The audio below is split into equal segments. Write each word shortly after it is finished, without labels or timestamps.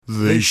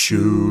They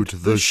shoot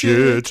the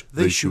shit.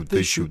 They shoot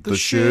the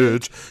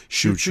shit.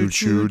 Shoot, shoot,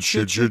 shoot,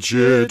 shit, shit,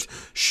 shit.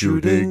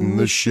 Shooting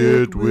the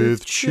shit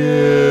with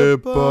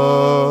Chippa.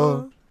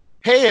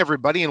 Hey,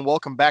 everybody, and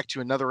welcome back to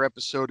another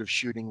episode of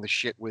Shooting the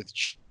Shit with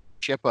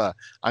Chippa.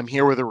 I'm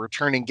here with a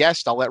returning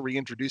guest. I'll let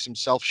reintroduce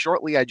himself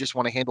shortly. I just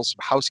want to handle some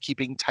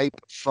housekeeping type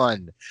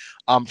fun.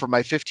 For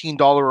my $15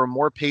 or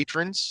more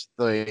patrons,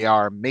 they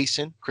are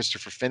Mason,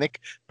 Christopher Finnick,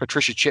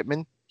 Patricia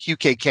Chipman, Hugh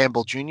K.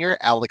 Campbell Jr.,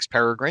 Alex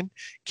Peregrine,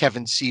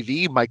 Kevin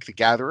CV, Mike the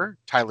Gatherer,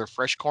 Tyler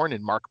Freshcorn,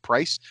 and Mark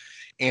Price.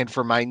 And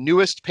for my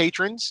newest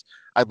patrons,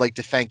 I'd like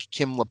to thank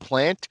Kim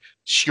LaPlante,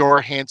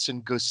 Shior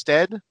Hansen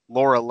Gusted,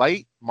 Laura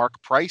Light,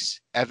 Mark Price,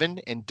 Evan,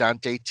 and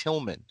Dante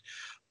Tillman.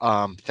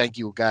 Thank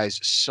you guys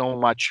so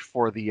much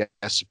for the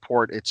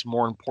support. It's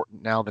more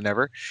important now than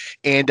ever.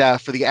 And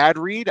for the ad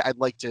read, I'd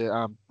like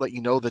to let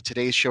you know that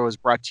today's show is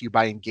brought to you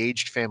by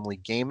Engaged Family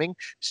Gaming.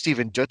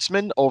 Steven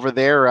Dutzman over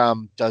there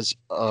does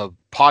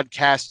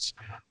podcasts,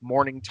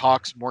 morning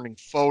talks, morning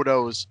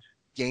photos,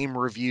 game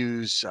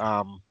reviews,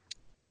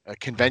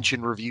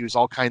 convention reviews,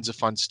 all kinds of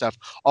fun stuff,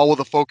 all with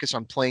a focus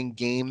on playing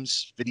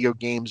games, video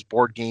games,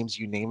 board games,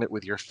 you name it,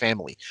 with your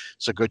family.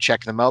 So go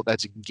check them out.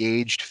 That's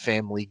Engaged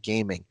Family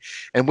Gaming.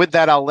 And with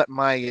that, I'll let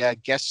my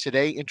guest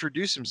today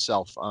introduce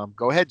himself.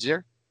 Go ahead,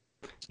 Zir.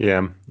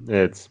 Yeah,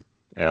 it's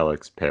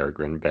Alex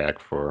Peregrine back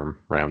for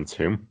round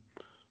two.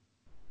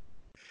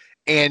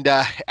 And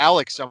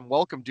Alex,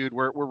 welcome, dude.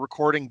 We're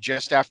recording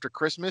just after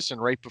Christmas and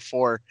right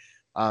before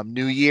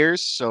New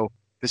Year's. So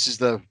this is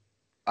the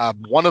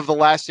one of the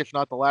last, if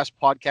not the last,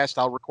 podcast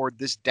I'll record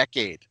this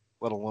decade,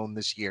 let alone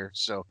this year.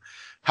 So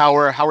how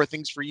are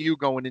things for you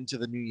going into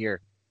the new year?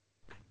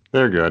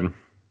 They're good.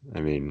 I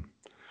mean,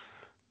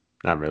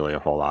 not really a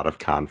whole lot of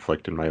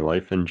conflict in my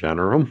life in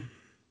general.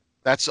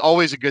 That's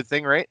always a good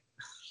thing, right?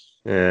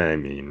 Yeah, I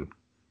mean,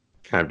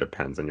 kind of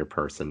depends on your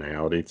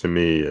personality. To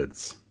me,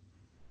 it's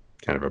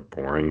kind of a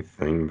boring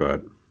thing,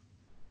 but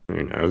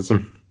who knows?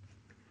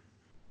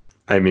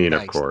 I mean,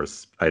 Nice. Of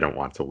course, I don't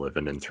want to live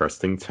in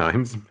interesting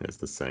times, as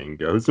the saying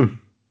goes.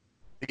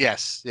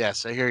 Yes,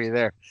 I hear you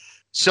there.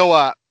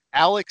 So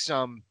Alex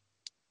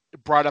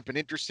brought up an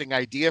interesting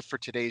idea for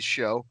today's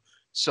show.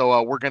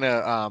 So we're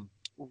gonna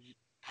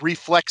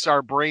reflex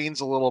our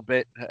brains a little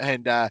bit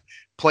and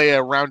play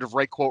a round of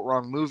right quote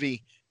wrong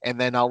movie, and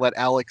then I'll let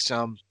Alex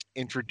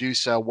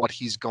introduce what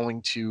he's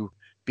going to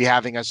be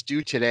having us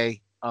do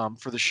today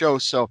for the show.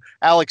 So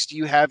Alex, do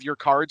you have your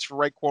cards for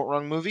right quote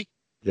wrong movie?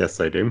 Yes,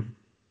 I do.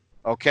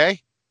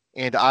 Okay.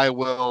 And I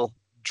will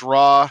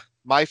draw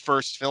my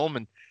first film.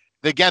 And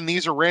again,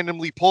 these are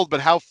randomly pulled,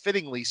 but how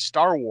fittingly,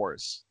 Star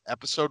Wars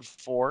Episode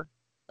 4,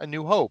 A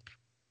New Hope.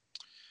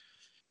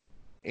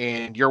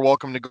 And you're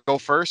welcome to go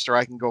first, or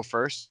I can go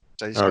first.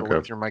 I just got to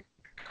look through my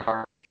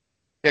card.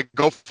 Yeah,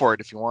 go for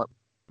it if you want.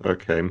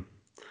 Okay.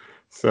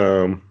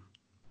 So,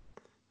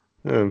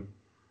 let's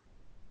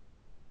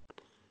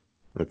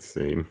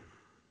see.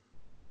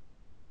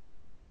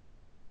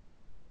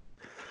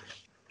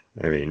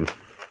 I mean,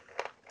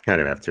 kind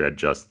of have to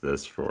adjust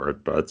this for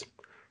it, but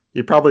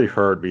you probably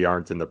heard we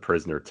aren't in the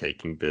prisoner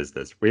taking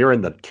business. We are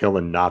in the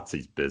killing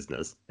Nazis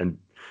business. And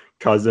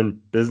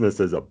cousin, business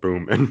is a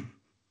booming.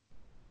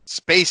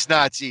 Space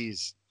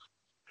Nazis.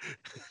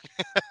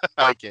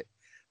 I like it.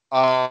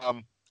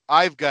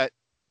 I've got,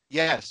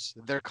 yes,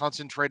 they're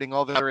concentrating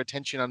all their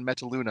attention on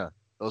Metaluna.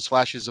 Those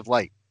flashes of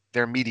light.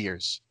 They're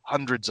meteors.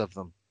 Hundreds of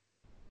them.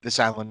 This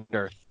island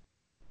Earth.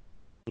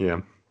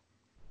 Yeah.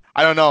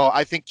 I don't know.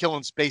 I think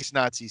killing space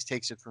Nazis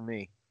takes it for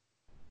me.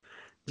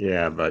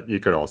 Yeah, but you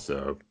could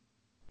also,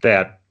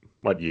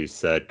 what you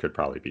said could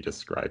probably be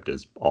described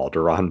as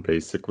Alderaan,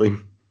 basically.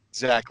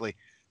 Exactly.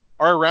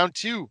 All right, round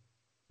two.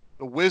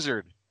 The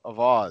Wizard of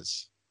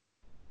Oz.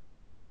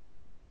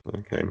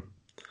 Okay.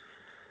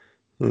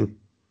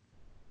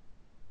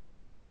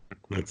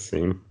 Let's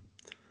see.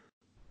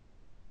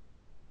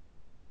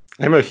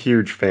 I'm a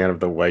huge fan of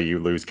the way you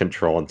lose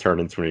control and turn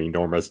into an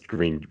enormous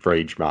green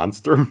rage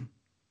monster.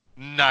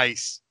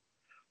 Nice.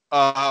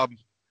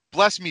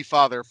 Bless me,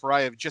 Father, for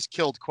I have just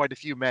killed quite a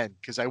few men,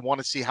 because I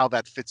want to see how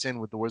that fits in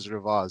with the Wizard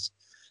of Oz.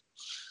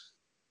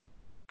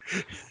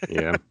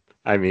 Yeah.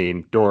 I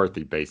mean,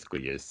 Dorothy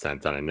basically is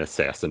sent on an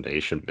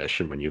assassination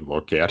mission when you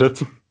look at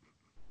it.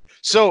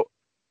 So,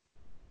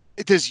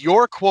 does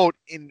your quote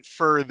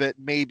infer that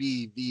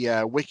maybe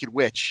the Wicked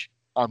Witch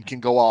can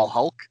go all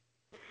Hulk?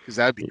 Because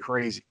that'd be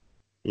crazy.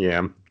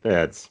 Yeah,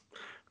 that's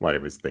what I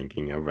was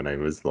thinking of when I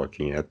was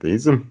looking at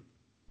these.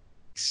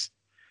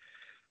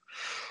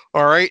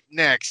 All right,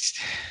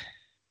 next.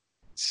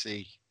 Let's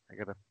see. I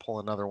gotta pull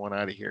another one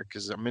out of here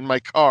because I'm in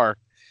my car.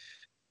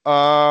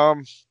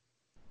 I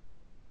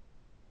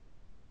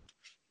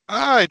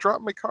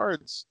dropped my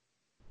cards.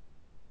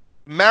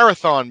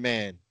 Marathon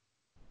Man.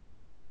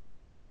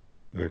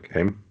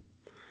 Okay.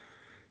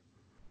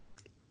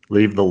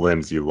 Leave the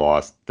limbs you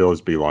lost. Those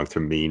belong to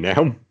me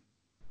now.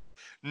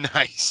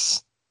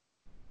 Nice.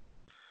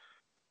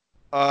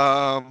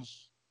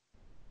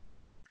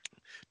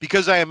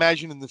 Because I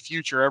imagine in the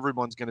future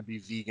everyone's going to be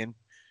vegan.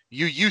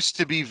 You used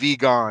to be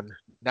vegan.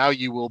 Now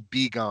you will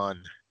be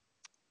gone.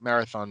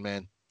 Marathon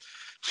man.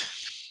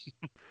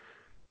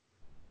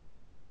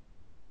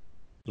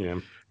 Yeah.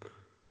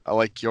 I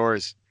like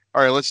yours.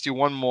 All right, let's do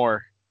one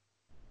more.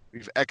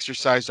 We've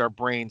exercised our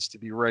brains to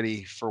be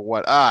ready for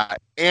what?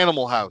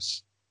 Animal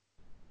House.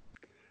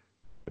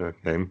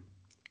 Okay.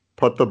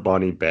 Put the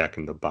bunny back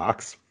in the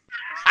box.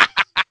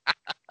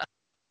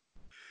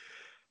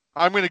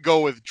 I'm going to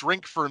go with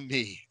Drink for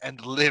Me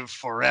and Live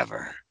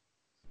Forever.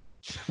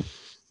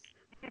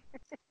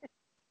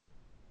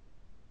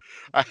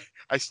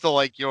 I still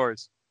like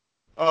yours.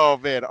 Oh,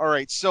 man. All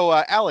right. So,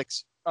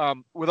 Alex,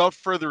 without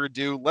further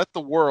ado, let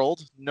the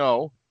world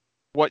know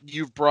what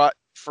you've brought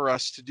for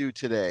us to do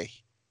today.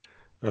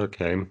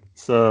 Okay.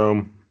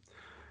 So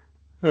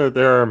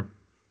there are.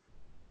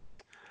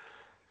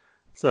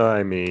 So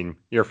I mean,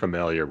 you're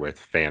familiar with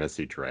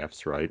fantasy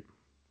drafts, right?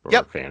 Or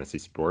Yep. fantasy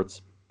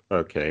sports.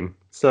 Okay.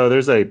 So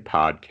there's a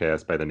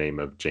podcast by the name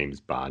of James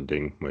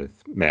Bonding with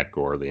Matt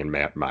Gorley and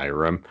Matt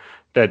Myram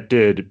that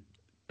did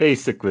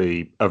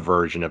basically a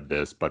version of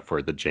this, but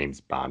for the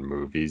James Bond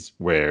movies,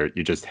 where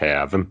you just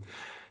have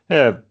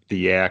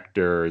the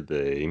actor,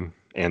 the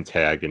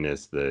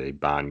antagonist, the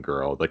Bond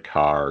girl, the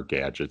car,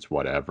 gadgets,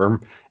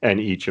 whatever, and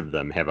each of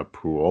them have a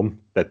pool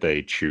that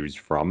they choose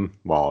from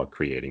while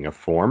creating a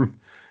form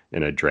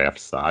in a draft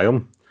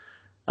style.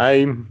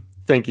 I'm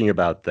thinking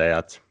about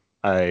that.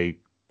 I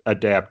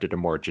adapted a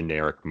more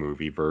generic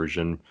movie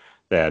version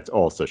that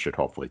also should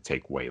hopefully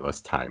take way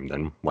less time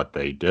than what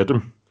they did,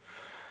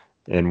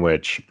 in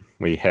which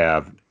we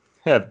have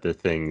the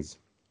things.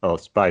 Oh,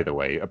 by the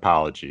way,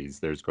 apologies.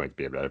 There's going to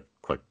be a bit of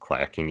click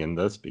clacking in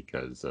this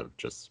because of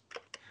just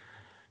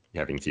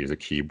having to use a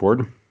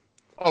keyboard.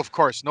 Oh, of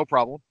course. No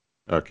problem.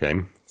 Okay,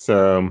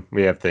 so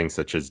we have things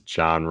such as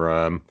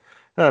genre,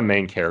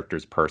 main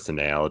character's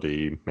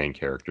personality, main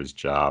character's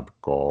job,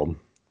 goal,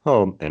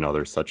 and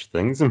other such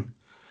things.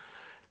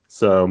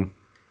 So,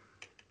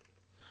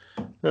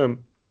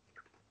 um,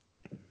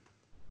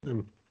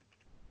 um,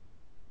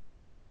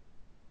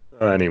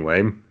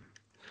 anyway,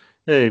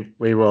 hey,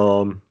 we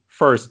will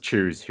first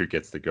choose who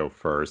gets to go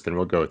first, and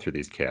we'll go through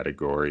these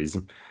categories.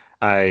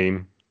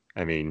 I,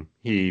 I mean,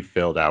 he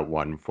filled out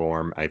one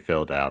form. I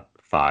filled out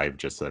 5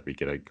 just so that we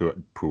get a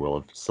good pool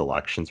of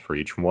selections for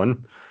each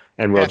one,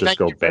 and we'll Yeah, just thank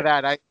go you for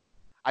back. that.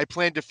 I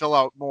planned to fill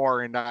out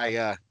more, and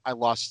I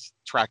lost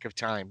track of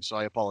time, so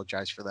I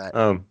apologize for that.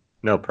 Oh,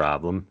 no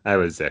problem. I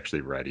was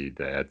actually ready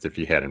that if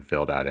you hadn't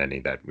filled out any,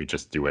 that we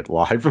just do it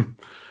live.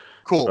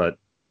 Cool. But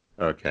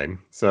okay,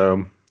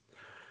 so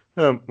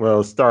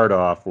we'll start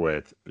off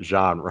with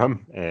genre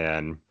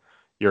and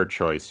your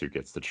choice. Who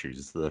gets to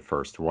choose the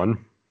first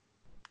one?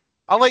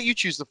 I'll let you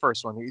choose the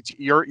first one. It's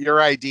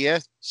your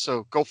idea,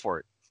 so go for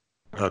it.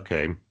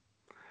 Okay.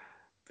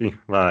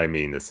 Well, I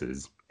mean, this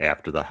is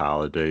after the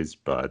holidays,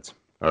 but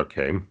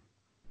okay.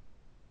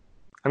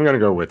 I'm gonna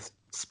go with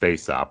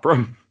space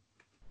opera.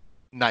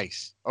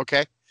 Nice.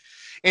 Okay.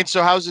 And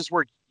so how's this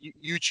work?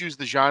 You choose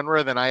the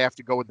genre, then I have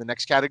to go with the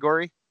next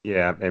category?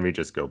 Yeah, and we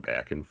just go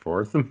back and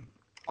forth.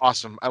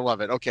 Awesome. I love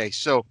it. Okay.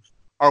 So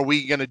are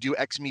we going to do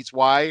X meets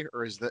Y,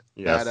 or is that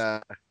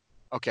Yes.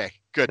 okay,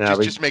 good.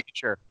 Now Just making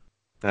sure.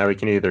 Now we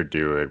can either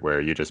do it where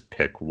you just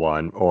pick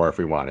one, or if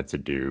we wanted to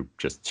do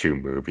just 2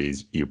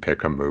 movies, you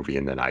pick a movie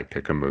and then I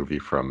pick a movie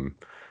from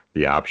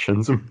the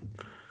options.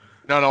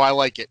 No, I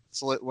like it.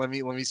 So let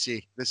me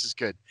see. This is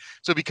good.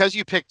 So because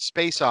you picked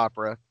space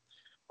opera,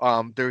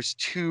 there's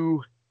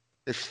 2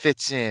 that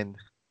fits in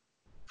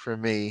for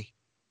me,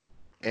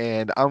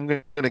 and I'm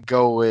going to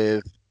go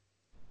with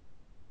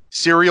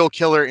serial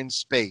killer in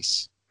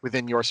space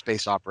within your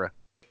space opera.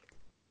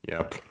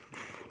 Yep.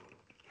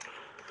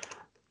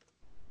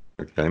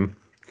 Okay.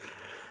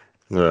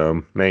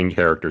 The main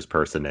character's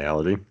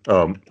personality.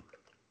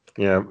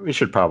 Yeah, we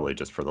should probably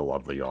just for the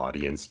lovely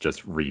audience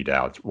just read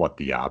out what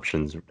the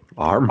options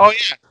are. Oh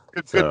yeah,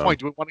 good So, point.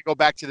 Do we want to go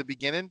back to the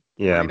beginning?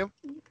 Yeah, Read them?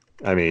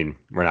 I mean,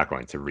 we're not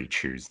going to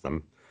re-choose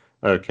them.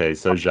 Okay,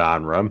 so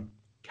genre,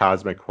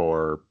 cosmic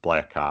horror,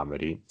 black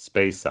comedy,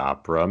 space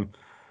opera,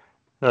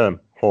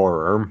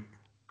 horror,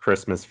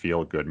 Christmas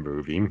feel-good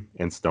movie,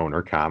 and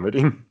stoner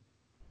comedy.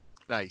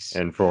 Nice.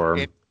 And for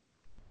And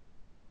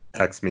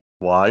X meets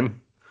Y,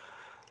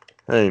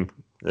 hey,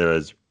 there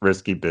was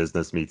Risky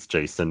Business meets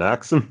Jason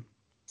X,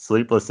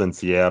 Sleepless in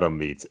Seattle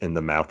meets In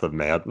the Mouth of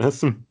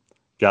Madness,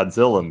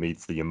 Godzilla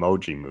meets the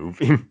Emoji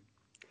Movie,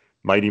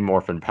 Mighty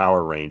Morphin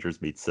Power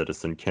Rangers meets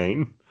Citizen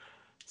Kane,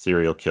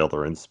 Serial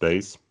Killer in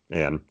Space,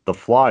 and The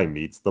Fly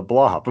meets The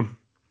Blob.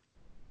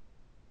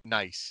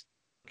 nice.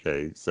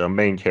 Okay, so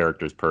main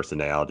character's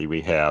personality,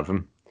 we have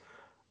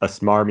a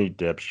smarmy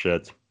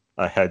dipshit,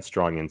 a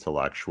headstrong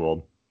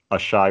intellectual, a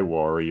shy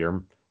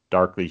warrior,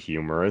 darkly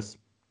humorous,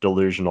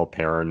 delusional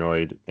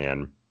paranoid,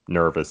 and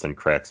nervous and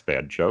cracks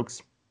bad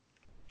jokes.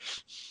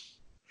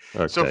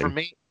 Okay. So for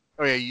me,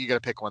 oh yeah, you got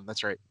to pick one.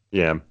 That's right.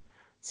 Yeah.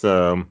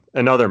 So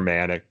another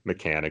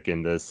mechanic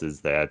in this is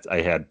that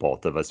I had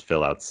both of us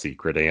fill out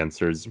secret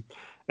answers.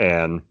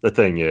 And the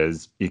thing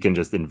is, you can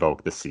just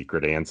invoke the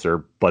secret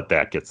answer, but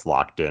that gets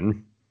locked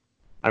in.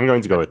 I'm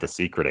going to go with the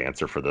secret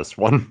answer for this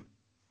one.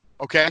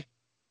 Okay.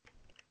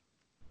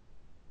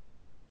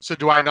 So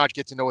do I not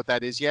get to know what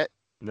that is yet?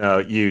 No,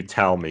 you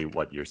tell me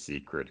what your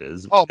secret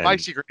is. Oh, my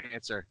And secret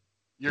answer.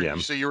 yeah,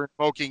 So you're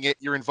invoking it.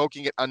 You're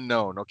invoking it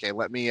unknown. Okay,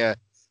 let me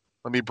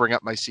bring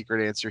up my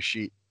secret answer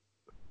sheet.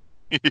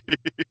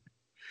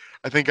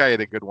 I think I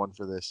had a good one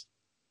for this.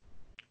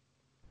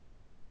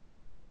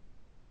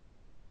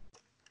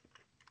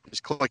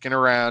 Just clicking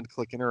around,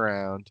 clicking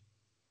around.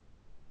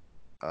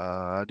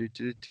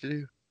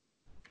 Do.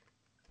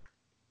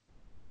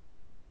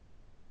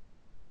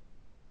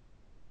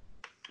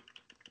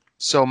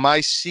 So my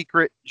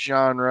secret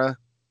genre,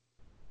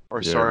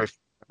 or your sorry,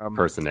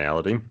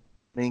 personality.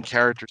 main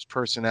character's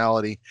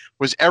personality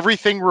was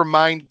everything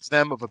reminds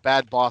them of a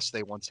bad boss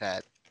they once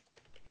had.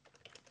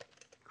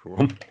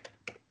 Cool.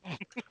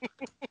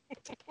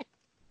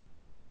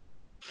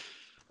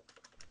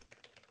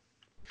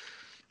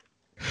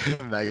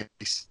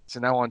 Nice. So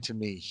now on to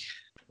me.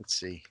 Let's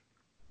see.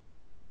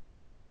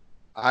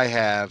 I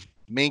have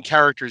main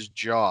character's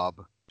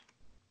job.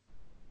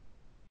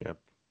 Yep.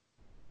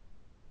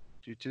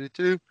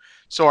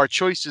 So our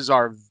choices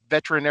are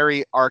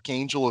veterinary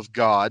archangel of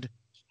God,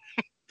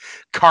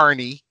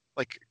 carny,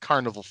 like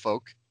carnival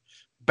folk,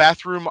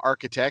 bathroom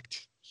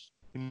architect,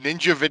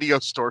 ninja video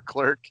store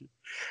clerk,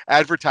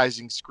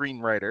 advertising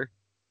screenwriter,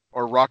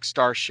 or rock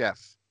star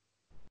chef.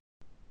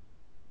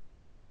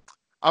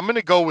 I'm going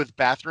to go with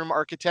bathroom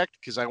architect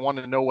because I want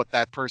to know what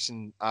that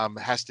person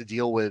has to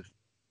deal with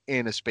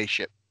in a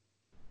spaceship.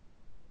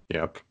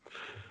 Yep.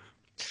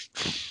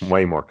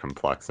 Way more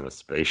complex than a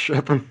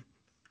spaceship.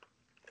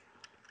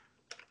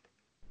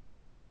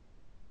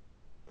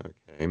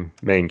 Okay.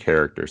 Main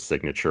character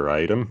signature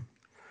item.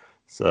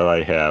 So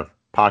I have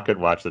pocket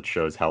watch that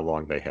shows how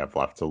long they have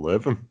left to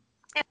live.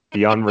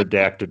 The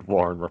unredacted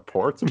Warren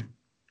report.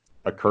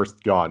 A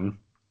cursed gun.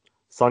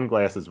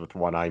 Sunglasses with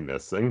one eye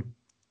missing.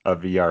 A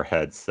VR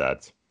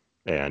headset.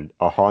 And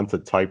a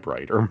haunted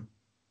typewriter.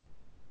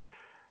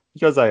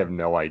 Because I have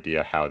no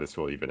idea how this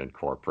will even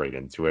incorporate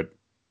into it.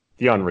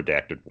 The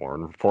unredacted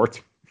Warren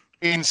report.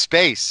 In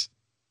space.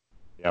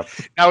 Yep.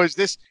 Now, is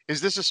this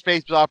a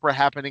space opera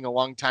happening a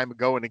long time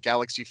ago in a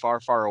galaxy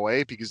far, far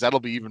away? Because that'll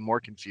be even more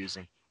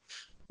confusing.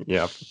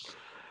 Yep.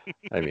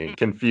 I mean,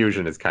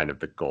 confusion is kind of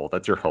the goal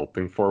that you're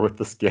hoping for with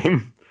this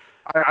game.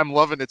 I'm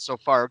loving it so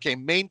far. Okay,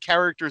 main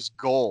character's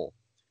goal.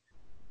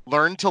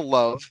 Learn to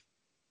love,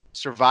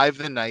 survive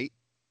the night,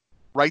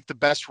 write the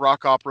best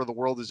rock opera the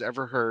world has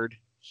ever heard,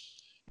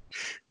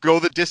 go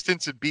the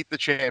distance and beat the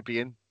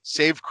champion,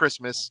 save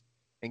Christmas,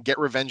 and get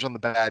revenge on the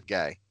bad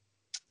guy.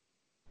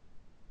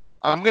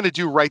 I'm going to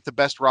do write the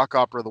best rock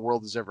opera the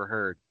world has ever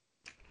heard.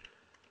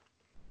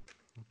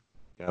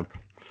 Yep.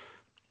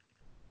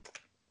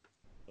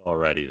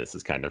 Already, this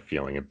is kind of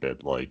feeling a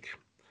bit like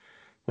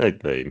I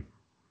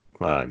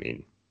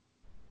mean,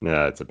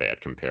 no, it's a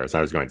bad comparison.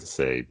 I was going to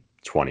say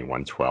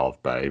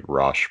 2112 by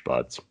Rush,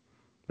 but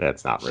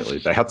that's not really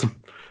that.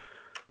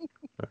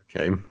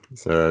 Okay,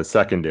 so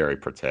secondary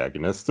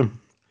protagonist.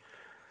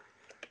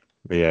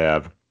 We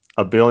have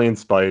a billion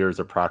spiders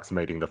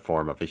approximating the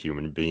form of a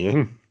human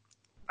being.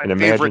 My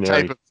favorite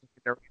type of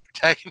secondary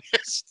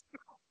protagonist.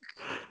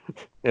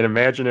 An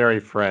imaginary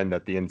friend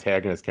that the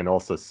antagonist can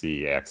also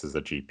see acts as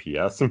a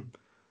GPS.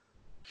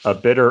 A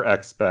bitter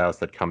ex-spouse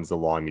that comes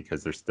along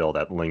because there's still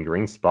that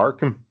lingering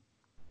spark.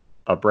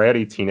 A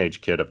bratty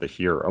teenage kid of the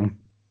hero.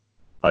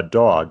 A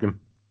dog,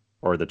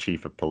 or the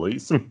chief of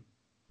police.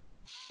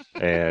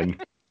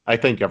 And I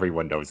think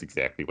everyone knows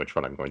exactly which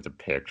one I'm going to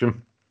pick.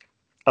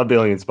 A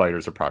billion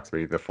spiders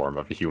approximating the form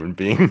of a human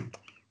being.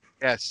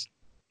 Yes.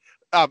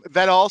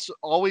 That also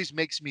always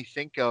makes me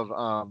think of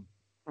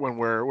when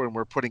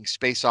we're putting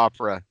space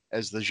opera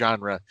as the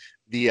genre,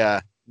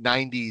 the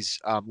 90s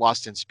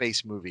Lost in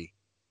Space movie,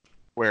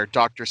 where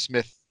Dr.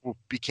 Smith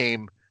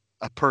became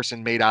a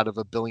person made out of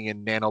a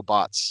billion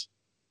nanobots,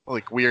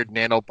 like weird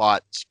nanobot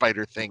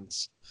spider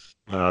things.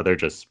 They're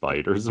just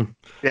spiders.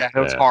 Yeah, it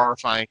was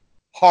horrifying.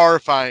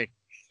 Horrifying.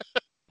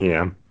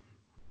 Yeah.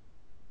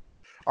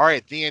 All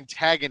right, the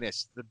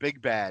antagonist, the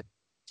big bad,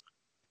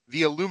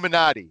 the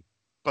Illuminati,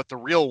 but the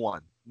real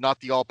one, not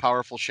the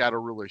all-powerful Shadow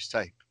Rulers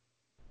type.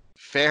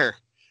 Fair.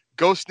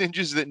 Ghost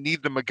ninjas that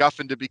need the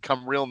MacGuffin to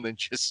become real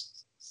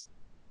ninjas.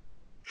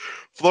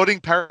 Floating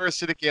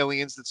parasitic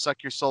aliens that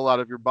suck your soul out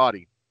of your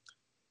body.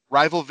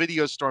 Rival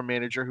video store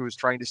manager who is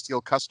trying to steal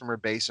customer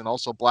base and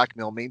also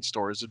blackmail main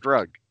store as a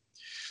drug.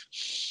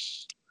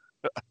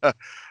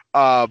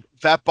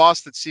 That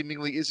boss that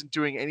seemingly isn't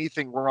doing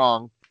anything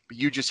wrong, but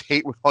you just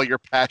hate with all your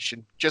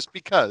passion just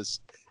because.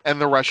 And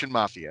the Russian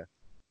mafia.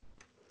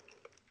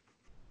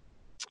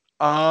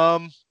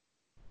 I'm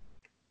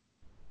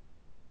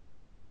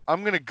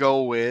going to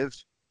go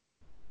with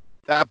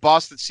that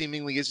boss that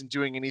seemingly isn't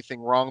doing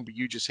anything wrong, but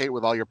you just hate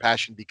with all your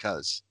passion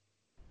because.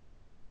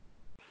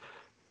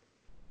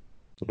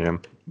 Yeah.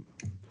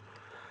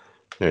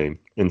 Okay.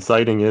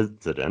 Inciting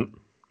incident.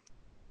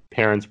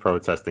 Parents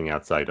protesting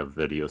outside of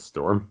video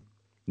store.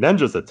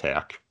 Ninjas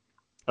attack.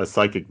 A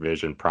psychic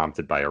vision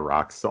prompted by a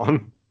rock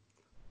song.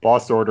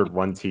 Boss ordered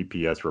one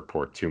TPS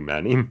report too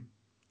many.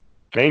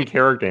 Main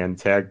character and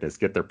antagonist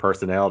get their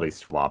personalities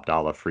swapped a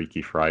la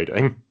Freaky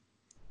Friday.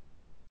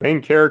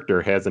 Main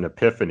character has an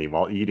epiphany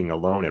while eating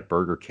alone at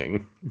Burger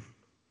King.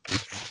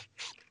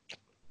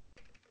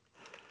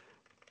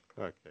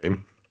 Okay.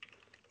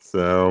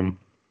 So,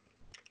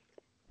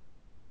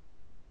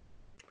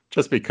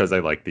 just because I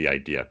like the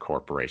idea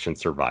corporations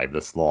survive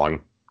this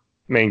long,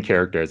 main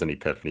character has an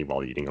epiphany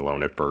while eating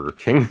alone at Burger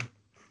King.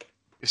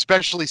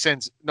 Especially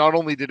since not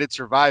only did it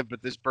survive,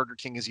 but this Burger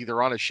King is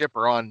either on a ship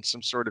or on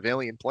some sort of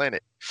alien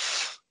planet.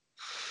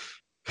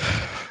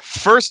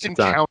 First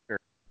encounter.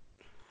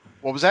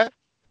 What was that?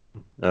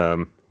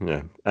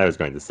 Yeah, I was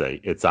going to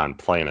say it's on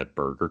Planet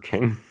Burger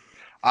King.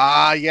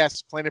 Ah,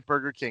 yes, Planet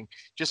Burger King.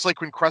 Just like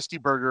when Krusty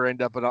Burger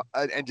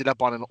ended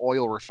up on an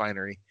oil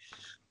refinery.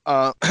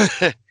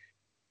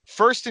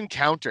 First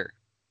encounter.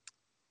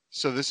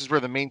 So this is where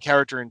the main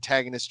character and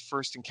antagonist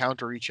first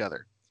encounter each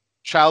other.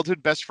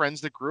 Childhood best friends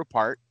that grew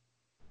apart.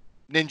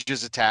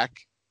 Ninjas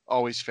attack.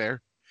 Always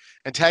fair.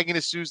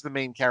 Antagonist sues the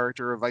main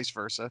character or vice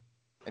versa.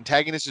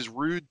 Antagonist is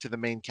rude to the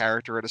main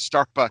character at a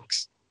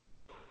Starbucks.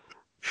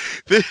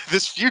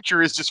 This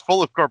future is just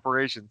full of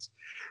corporations.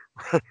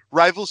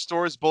 Rival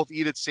stores both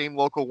eat at same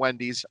local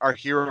Wendy's. Our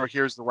hero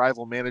hears the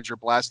rival manager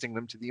blasting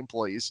them to the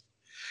employees.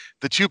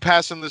 The two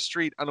pass on the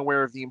street,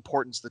 unaware of the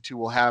importance the two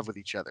will have with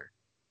each other.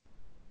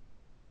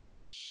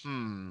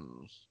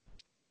 I'm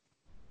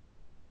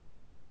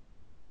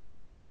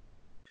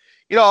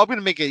going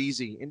to make it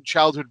easy. In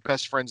childhood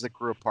best friends that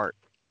grew apart.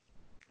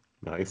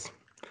 Nice.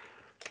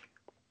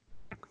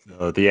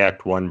 So the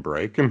Act 1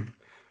 break,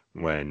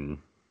 when,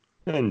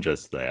 and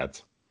just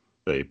that,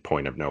 the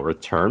point of no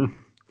return.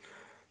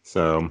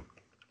 So,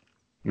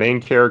 main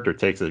character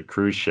takes a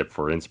cruise ship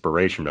for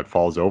inspiration but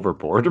falls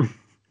overboard.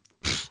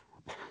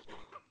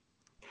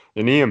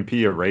 An EMP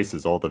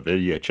erases all the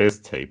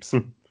VHS tapes.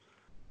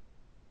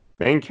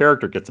 Main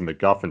character gets a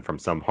MacGuffin from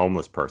some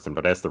homeless person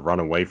but has to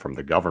run away from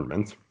the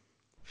government.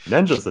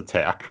 Ninjas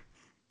attack.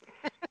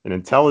 An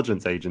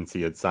intelligence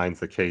agency assigns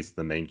the case to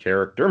the main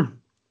character.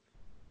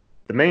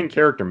 The main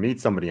character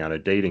meets somebody on a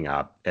dating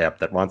app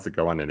that wants to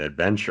go on an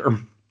adventure.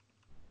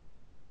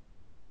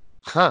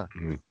 Huh.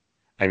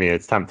 I mean,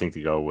 it's tempting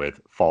to go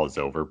with falls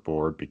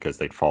overboard because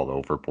they'd fall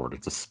overboard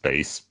into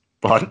space,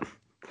 but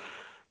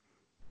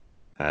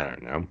I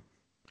don't know.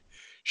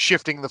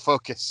 Shifting the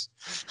focus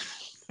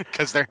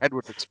because their head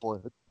would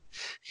explode.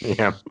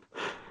 Yeah.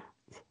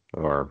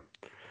 Or,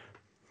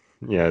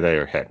 yeah,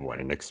 their head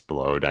wouldn't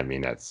explode. I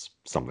mean, that's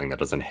something that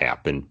doesn't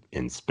happen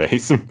in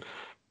space.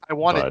 I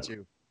wanted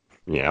to.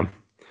 Yeah.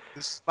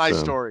 This is my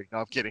story. No,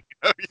 I'm kidding.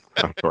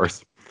 Of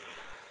course.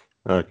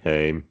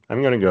 Okay,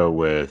 I'm going to go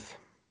with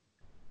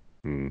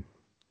main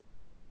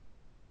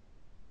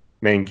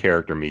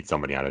character meets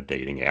somebody on a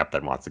dating app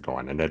that wants to go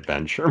on an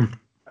adventure.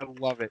 I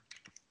love it.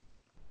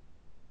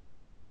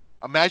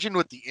 Imagine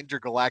what the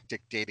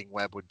intergalactic dating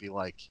web would be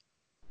like.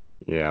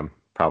 Yeah,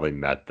 probably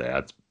met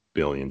that.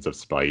 Billions of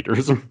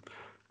spiders.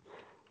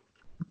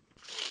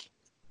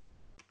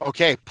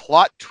 Okay,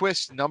 plot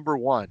twist number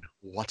 1.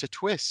 What a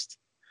twist.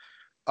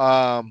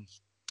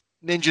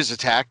 Ninjas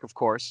attack, of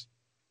course.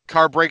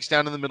 Car breaks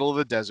down in the middle of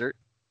the desert.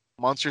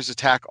 Monsters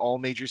attack all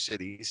major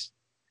cities.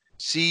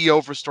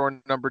 CEO for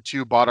store number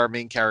 2 bought our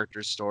main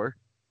character's store.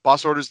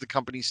 Boss orders the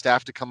company's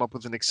staff to come up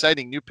with an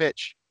exciting new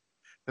pitch.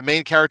 The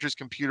main character's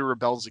computer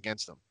rebels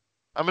against them.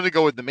 I'm going to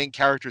go with the main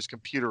character's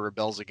computer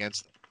rebels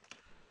against them.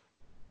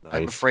 Nice.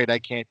 I'm afraid I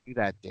can't do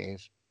that,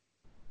 Dave.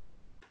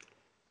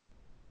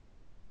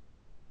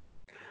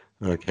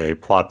 Okay,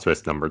 plot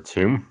twist number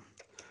 2.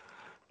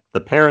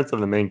 The parents of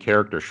the main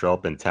character show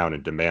up in town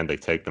and demand they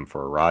take them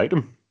for a ride.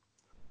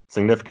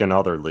 Significant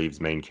other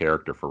leaves main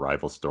character for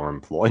rival store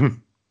employee.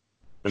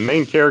 The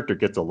main character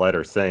gets a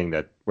letter saying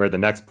that where the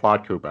next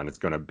plot coupon is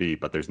going to be,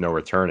 but there's no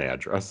return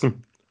address.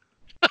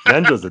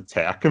 Ninjas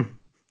attack.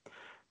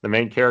 The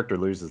main character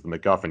loses the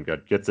MacGuffin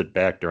but gets it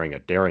back during a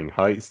daring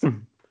heist.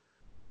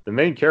 The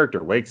main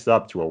character wakes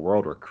up to a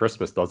world where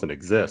Christmas doesn't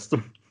exist.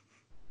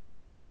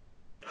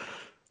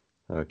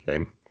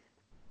 Okay.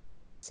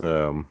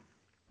 So,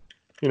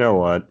 you know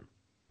what?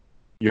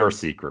 Your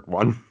secret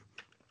one.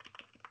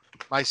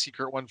 My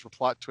secret one for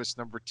plot twist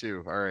number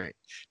 2. All right.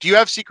 Do you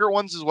have secret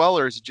ones as well,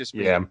 or is it just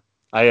me? Yeah,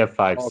 I have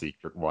 5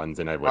 secret ones,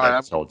 and I would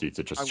have told you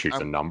to just choose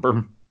a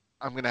number.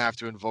 I'm going to have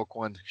to invoke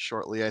one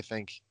shortly, I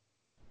think,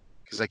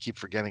 because I keep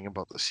forgetting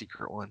about the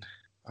secret one.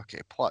 Okay,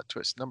 plot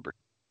twist number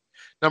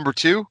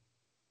 2.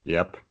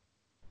 Yep.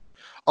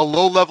 A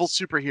low-level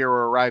superhero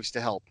arrives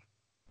to help.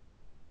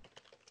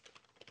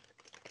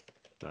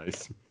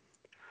 Nice.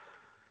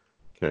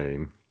 Okay.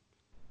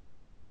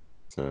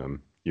 So,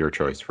 your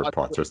choice for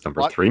plot twist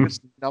number 3.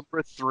 Twist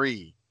number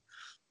 3.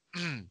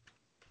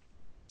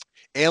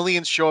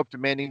 Aliens show up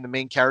demanding the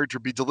main character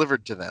be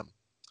delivered to them.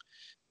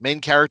 Main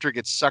character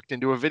gets sucked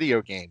into a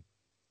video game.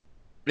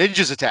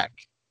 Ninjas attack.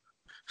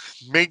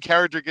 Main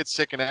character gets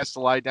sick and has to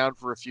lie down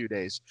for a few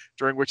days,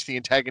 during which the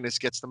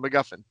antagonist gets the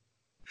MacGuffin.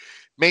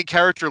 Main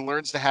character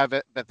learns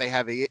that they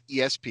have a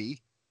ESP.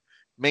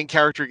 Main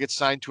character gets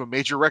signed to a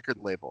major record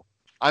label.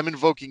 I'm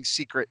invoking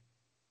secret.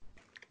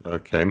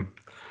 Okay.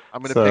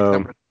 I'm going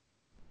to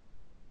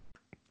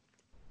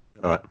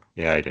pick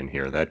yeah, I didn't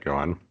hear that. Go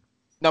on.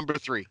 number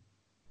 3.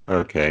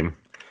 Okay.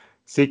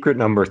 Secret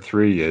number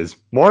 3 is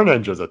more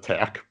ninjas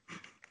attack.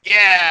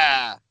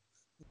 Yeah!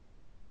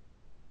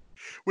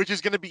 Which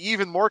is going to be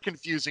even more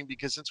confusing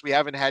because since we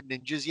haven't had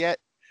ninjas yet,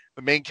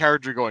 the main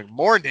character going,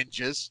 more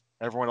ninjas,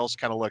 everyone else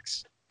kind of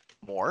looks,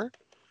 more?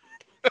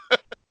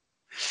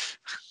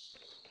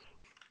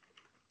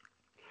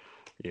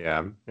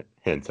 Yeah,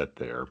 hints at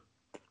their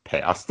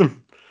past.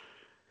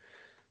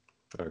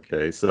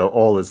 Okay, so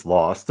all is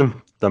lost.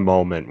 The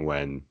moment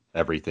when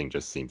everything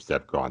just seems to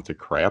have gone to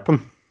crap.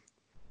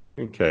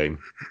 Okay.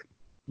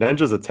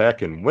 Ninjas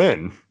attack and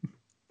win.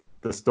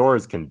 The store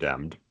is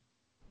condemned.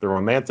 The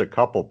romantic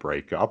couple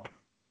break up.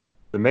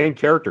 The main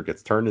character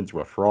gets turned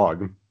into a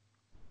frog.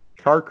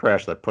 Car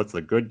crash that puts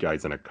the good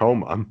guys in a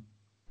coma.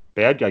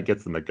 Bad guy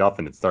gets the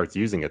MacGuffin and starts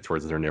using it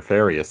towards their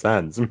nefarious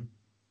ends.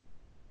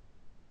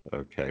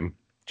 Okay.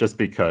 Just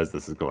because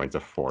this is going to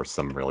force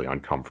some really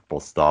uncomfortable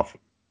stuff.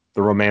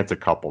 The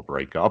romantic couple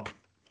break up.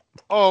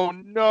 Oh,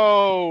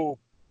 no!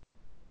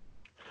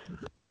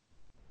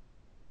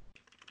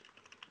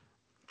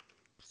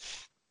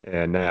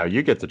 And now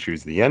you get to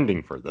choose the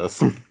ending for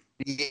this.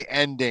 The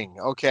ending.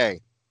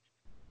 Okay.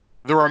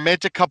 The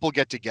romantic couple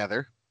get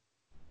together.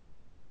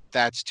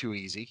 That's too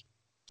easy.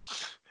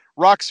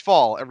 Rocks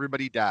fall.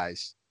 Everybody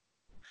dies.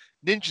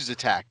 Ninjas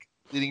attack,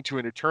 leading to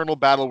an eternal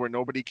battle where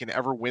nobody can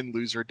ever win,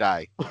 lose, or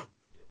die.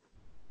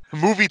 The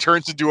movie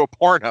turns into a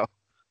porno.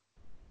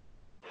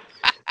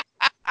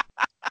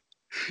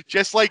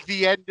 Just like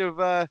the end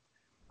of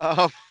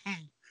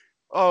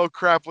oh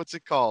crap, what's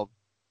it called?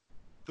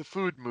 The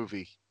food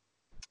movie.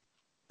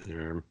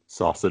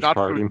 Sausage Not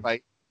Party. Food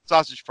Fight.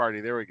 Sausage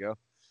Party, there we go.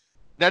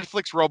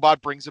 Netflix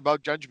robot brings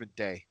about Judgment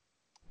Day,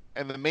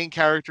 and the main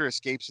character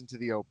escapes into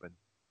the open.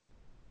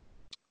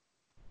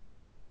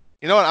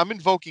 You know what? I'm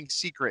invoking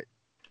Secret.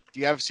 Do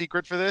you have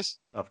Secret for this?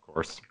 Of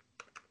course.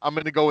 I'm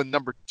going to go with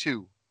number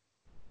 2.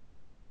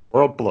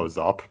 World blows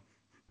up.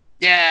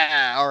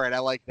 Yeah, all right, I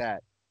like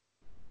that.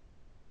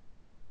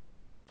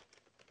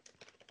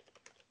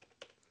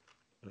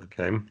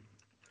 Okay.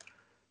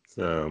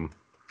 So,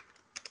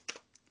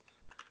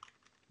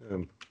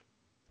 and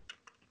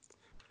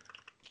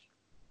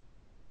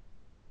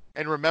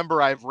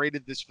remember, I've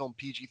rated this film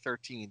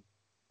PG-13.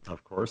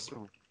 Of course.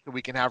 So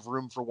we can have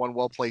room for one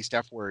well-placed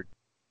F word,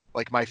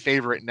 like my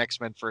favorite in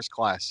X-Men First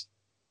Class.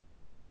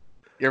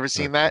 You ever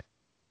seen that?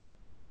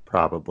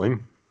 Probably.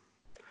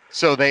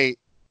 So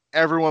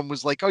everyone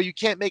was like, oh, you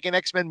can't make an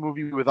X-Men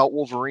movie without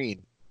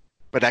Wolverine.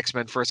 But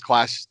X-Men First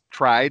Class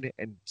tried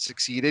and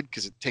succeeded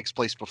because it takes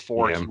place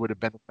before he would have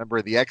been a member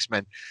of the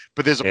X-Men.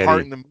 But there's a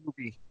part in the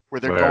movie where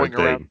they're going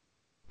around.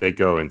 They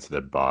go into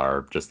the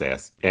bar, just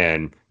ask,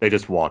 and they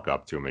just walk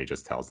up to him and he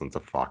just tells them to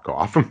fuck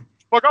off.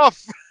 Fuck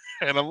off!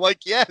 And I'm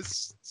like,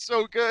 yes,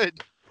 so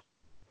good.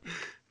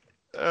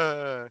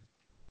 I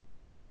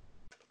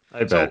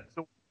bet.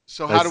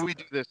 So how do we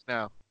do this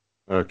now?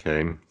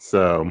 Okay,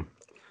 so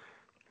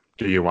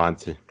do you want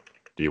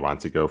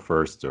to go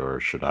first or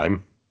should I?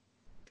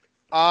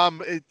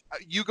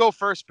 You go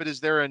first, but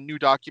is there a new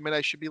document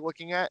I should be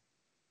looking at?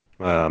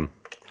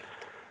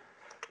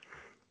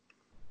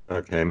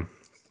 Okay.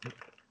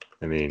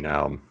 I mean,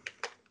 I'll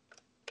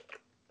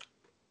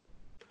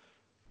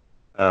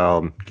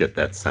get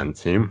that sent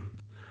to you.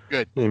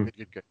 Good.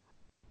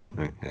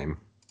 Okay.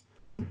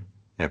 I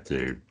have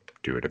to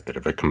do it a bit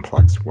of a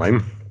complex way.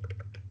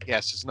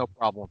 Yes, it's no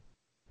problem.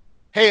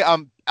 Hey,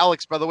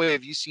 Alex, by the way,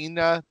 have you seen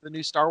the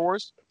new Star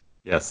Wars?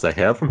 Yes, I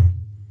have.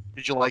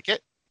 Did you like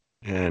it?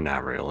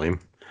 Not really.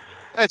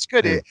 That's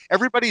good.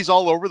 Everybody's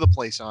all over the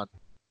place on.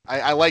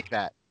 I like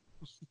that.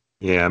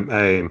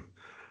 Yeah,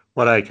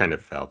 what I kind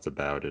of felt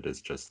about it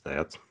is just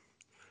that.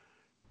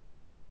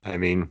 I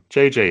mean,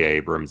 J.J.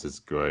 Abrams is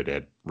good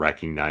at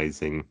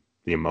recognizing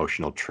the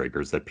emotional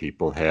triggers that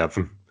people have,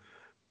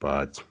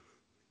 but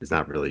he's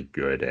not really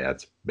good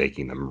at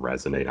making them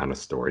resonate on a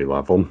story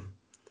level.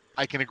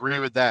 I can agree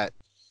with that.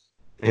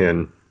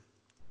 And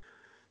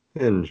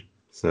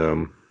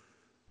so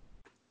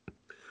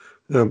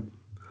I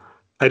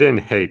didn't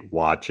hate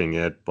watching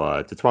it,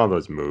 but it's one of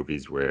those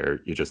movies where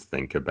you just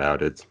think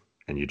about it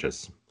and you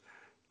just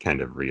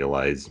kind of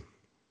realize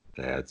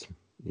that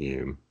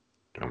you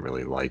don't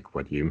really like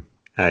what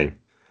I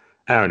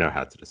don't know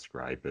how to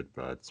describe it,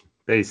 but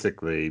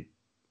basically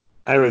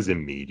I was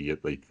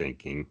immediately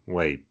thinking,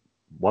 wait,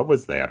 what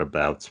was that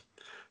about?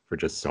 For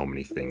just so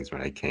many things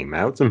when I came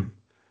out.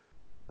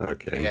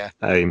 Okay. Yeah.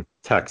 I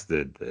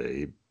texted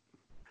the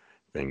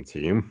thing to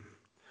you.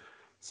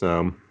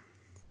 So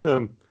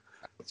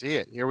see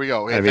it. Here we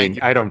go. I mean,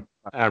 I don't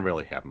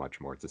really have much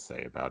more to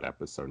say about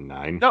episode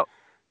 9. No.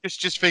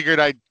 Just figured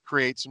I'd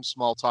create some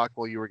small talk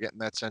while you were getting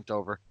that sent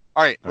over.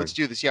 All right, let's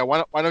do this. Yeah,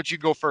 why don't you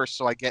go first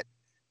so I get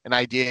an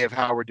idea of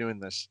how we're doing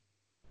this?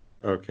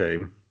 Okay,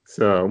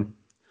 so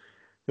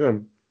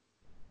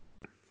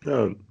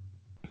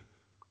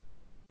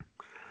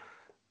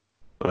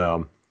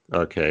well,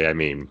 okay, I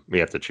mean, we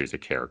have to choose a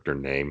character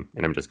name,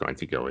 and I'm just going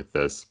to go with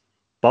this.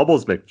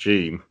 Bubbles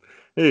McGee,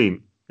 he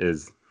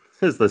is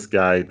is this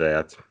guy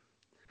that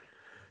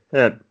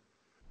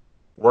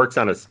works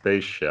on a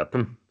spaceship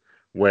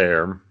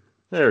where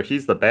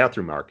he's the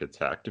bathroom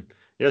architect.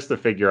 He has to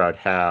figure out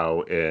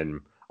how in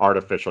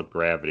artificial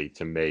gravity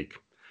to make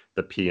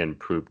the pee and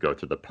poop go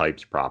through the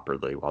pipes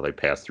properly while they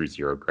pass through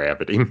zero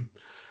gravity.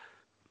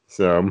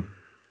 So,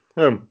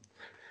 um,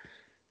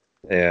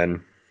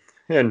 and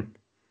and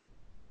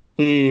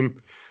he,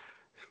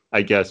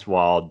 I guess,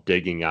 while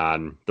digging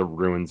on the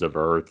ruins of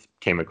Earth,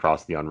 came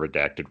across the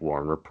unredacted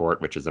Warren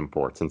report, which is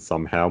important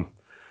somehow.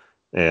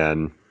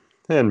 And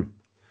and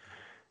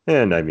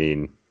and I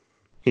mean,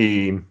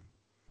 he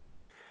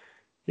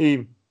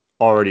he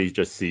already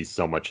just sees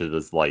so much of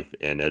his life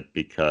in it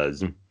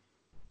because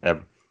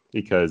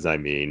I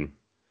mean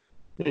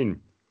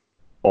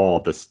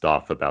all the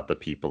stuff about the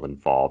people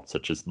involved,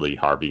 such as Lee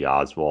Harvey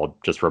Oswald,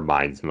 just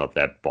reminds him of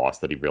that boss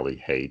that he really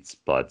hates,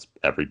 but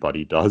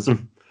everybody does.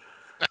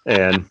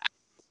 and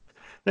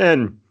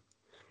and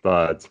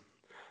but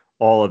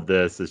all of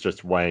this is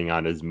just weighing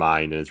on his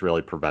mind and is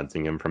really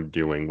preventing him from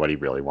doing what he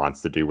really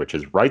wants to do, which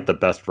is write the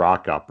best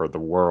rock opera the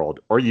world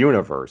or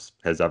universe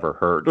has ever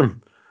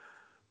heard.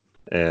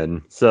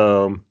 And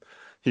so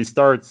he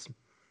starts,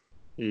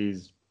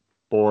 he's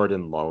bored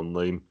and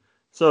lonely.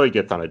 So he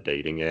gets on a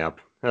dating app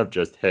of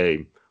just,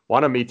 hey,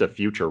 want to meet a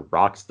future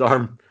rock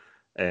star?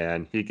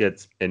 And he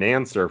gets an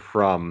answer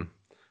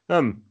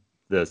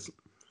this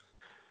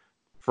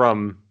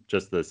from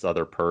just this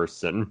other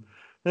person.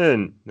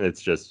 And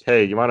it's just,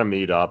 hey, you want to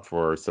meet up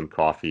for some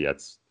coffee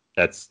at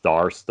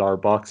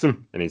Starbucks?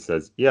 And he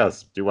says,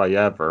 yes, do I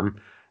ever?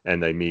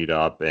 And they meet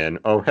up and,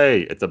 oh,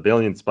 hey, it's a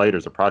billion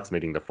spiders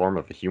approximating the form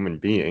of a human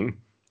being.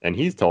 And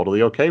he's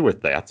totally okay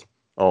with that.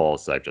 Oh,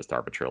 so I've just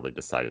arbitrarily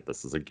decided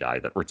this is a guy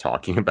that we're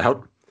talking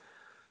about.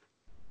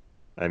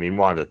 I mean,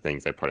 one of the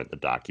things I put in the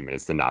document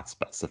is to not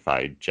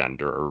specify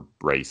gender or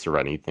race or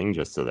anything,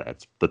 just so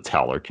that the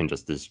teller can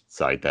just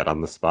decide that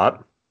on the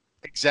spot.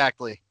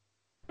 Exactly.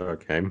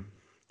 Okay.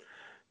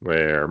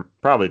 Where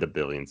probably the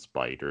billion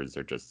spiders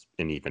are just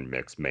an even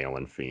mix, male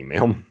and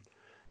female.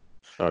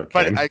 Okay.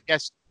 But I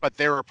guess,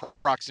 they're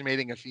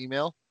approximating a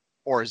female,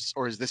 or is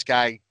this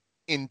guy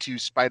into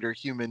spider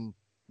human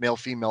male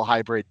female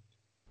hybrid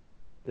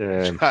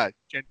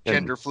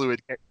gender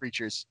fluid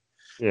creatures?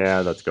 Yeah,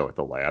 let's go with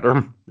the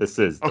latter. This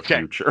is the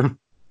future.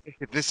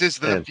 This is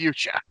the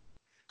future.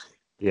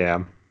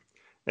 Yeah,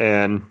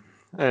 and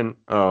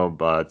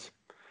but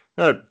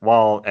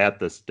while at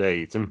this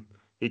date,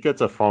 he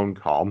gets a phone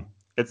call.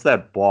 It's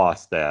that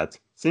boss that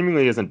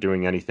seemingly isn't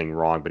doing anything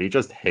wrong, but he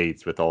just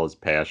hates with all his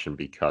passion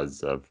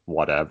because of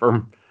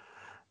whatever.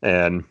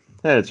 And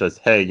it's just,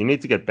 hey, you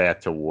need to get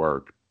back to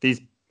work.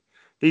 These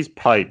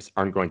pipes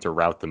aren't going to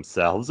route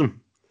themselves.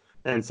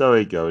 And so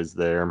he goes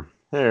there,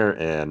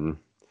 and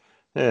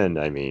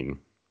I mean,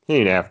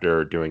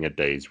 after doing a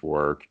day's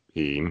work,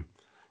 he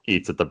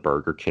eats at the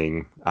Burger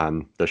King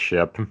on the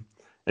ship, and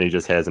he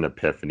just has an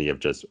epiphany of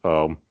just,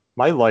 oh,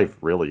 my life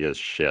really is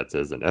shit,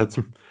 isn't it?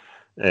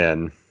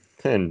 And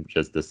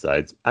just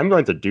decides, I'm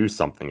going to do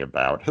something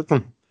about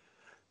it.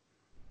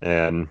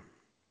 And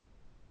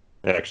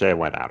actually, I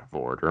went out of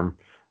order.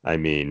 I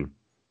mean,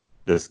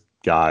 this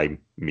guy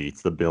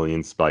meets the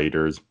billion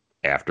spiders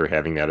after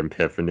having that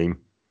epiphany.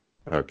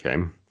 Okay.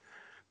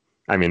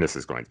 I mean, this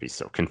is going to be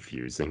so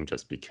confusing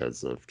just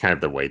because of kind of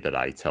the way that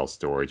I tell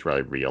stories, where I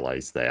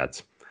realize that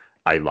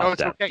I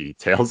left out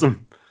details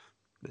and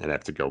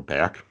have to go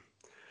back.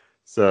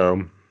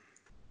 So,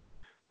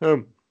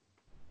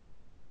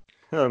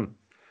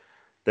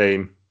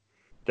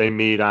 they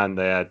meet on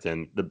that,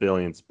 and the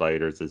billion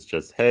spiders is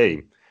just,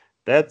 hey,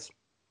 that's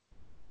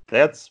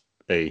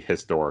a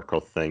historical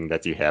thing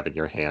that you have in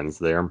your hands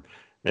there.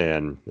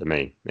 And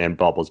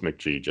Bubbles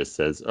McGee just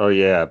says, oh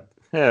yeah,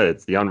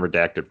 it's the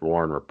unredacted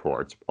Warren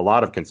report. A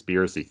lot of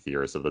conspiracy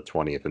theorists of the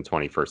 20th and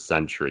 21st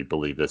century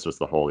believe this was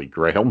the Holy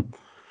Grail.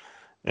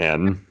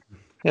 And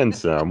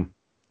so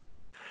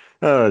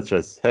it's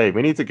just, hey,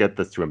 we need to get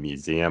this to a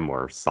museum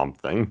or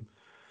something.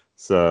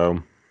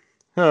 So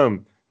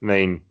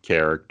main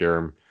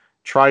character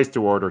tries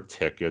to order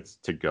tickets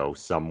to go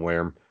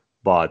somewhere,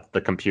 but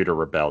the computer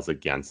rebels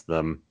against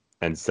them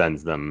and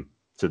sends them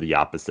to the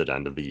opposite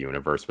end of the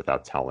universe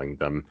without telling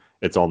them.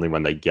 It's only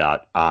when they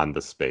got on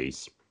the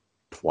space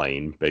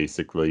plane,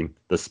 basically,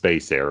 the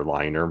space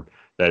airliner,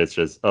 that it's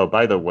just, oh,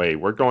 by the way,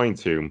 we're going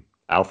to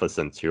Alpha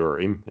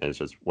Centauri. And it's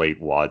just,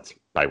 wait, what?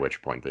 By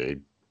which point the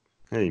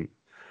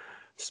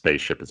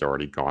spaceship has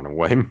already gone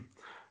away.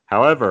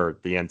 However,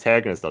 the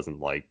antagonist doesn't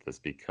like this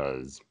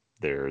because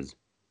there's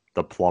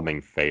the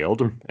plumbing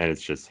failed, and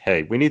it's just,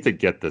 hey, we need to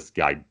get this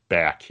guy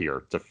back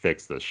here to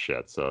fix this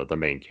shit. So the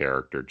main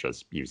character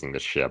just using the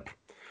ship.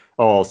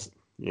 Oh,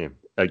 yeah,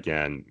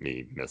 again,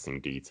 me missing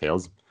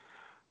details.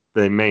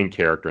 The main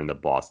character and the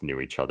boss knew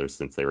each other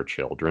since they were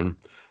children,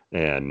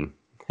 and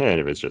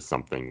it was just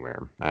something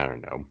where, I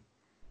don't know,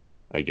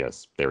 I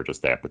guess they were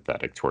just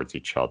apathetic towards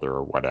each other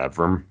or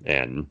whatever,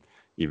 and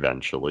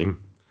eventually,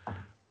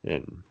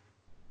 and,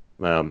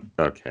 well,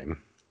 okay.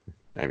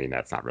 I mean,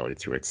 that's not really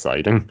too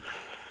exciting.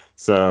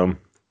 So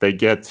they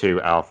get to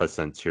Alpha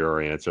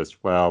Centauri, and it's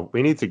just, well,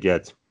 we need to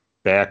get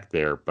back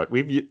there, but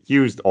we've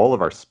used all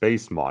of our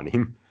space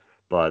money.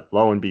 But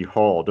lo and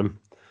behold,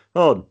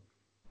 oh,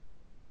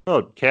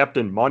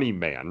 Captain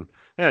Moneyman,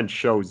 and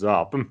shows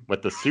up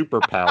with the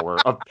superpower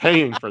of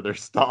paying for their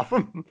stuff.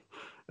 And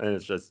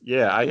it's just,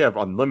 yeah, I have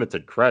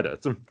unlimited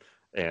credit.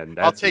 And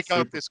I'll that's take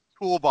out this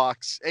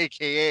toolbox,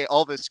 aka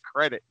all this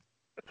credit.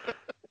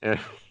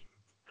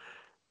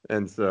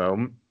 And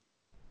so,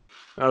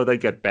 they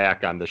get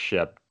back on the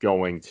ship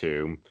going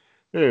to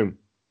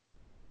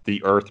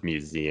the Earth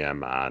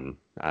Museum on,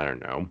 I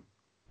don't know,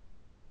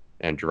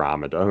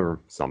 Andromeda or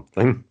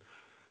something.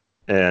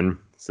 And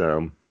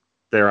so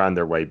they're on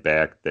their way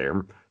back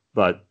there.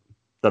 But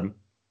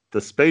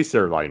the space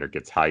airliner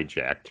gets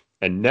hijacked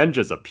and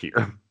ninjas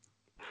appear.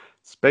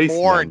 Space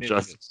More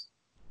ninjas.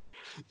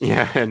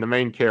 Yeah, and the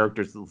main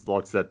character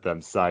looks at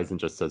them, sighs, and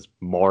just says,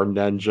 "More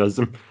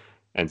ninjas."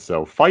 And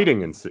so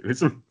fighting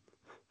ensues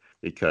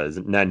because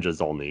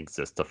ninjas only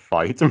exist to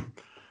fight.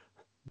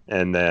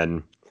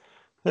 And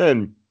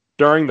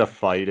during the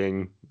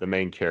fighting, the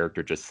main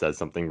character just says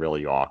something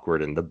really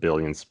awkward, and the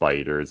billion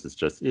spiders is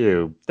just,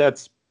 ew,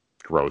 that's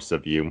gross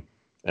of you.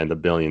 And the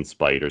billion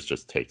spiders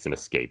just takes an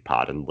escape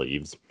pod and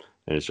leaves.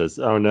 And it's just,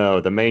 oh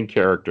no, the main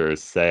character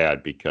is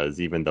sad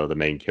because even though the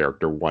main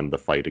character won the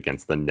fight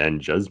against the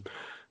ninjas,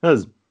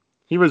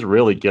 he was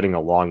really getting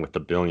along with the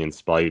billion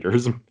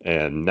spiders,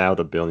 and now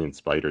the billion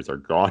spiders are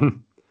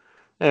gone.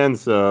 And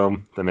so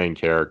the main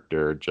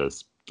character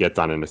just gets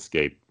on an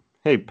escape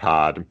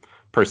pod,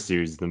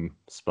 pursues the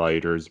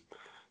spiders.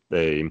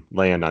 They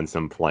land on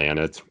some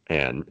planet,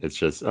 and it's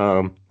just,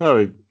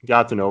 we've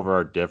gotten over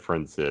our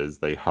differences.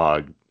 They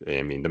hug.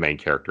 I mean, the main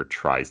character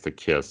tries to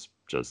kiss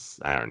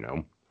just, I don't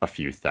know, a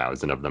few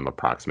thousand of them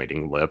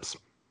approximating lips.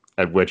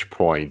 At which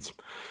point,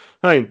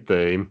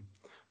 the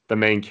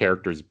main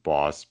character's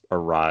boss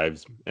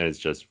arrives, and it's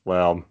just,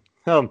 well,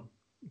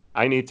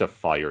 I need to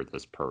fire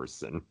this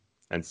person.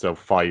 And so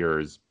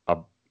fires a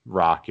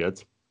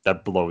rocket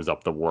that blows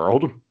up the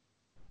world.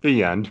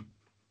 The end.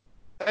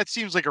 That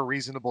seems like a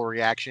reasonable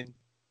reaction.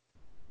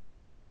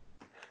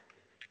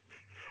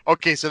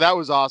 Okay, so that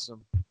was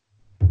awesome.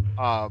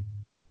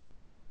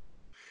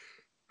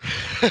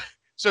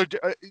 So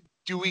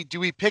do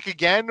we pick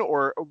again,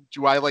 or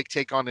do I like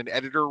take on an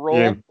editor role?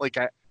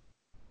 Yeah.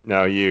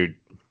 No,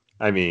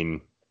 I mean,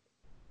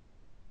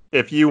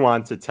 if you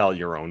want to tell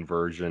your own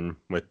version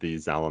with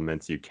these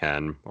elements, you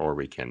can, or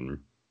we can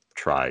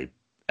try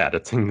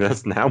editing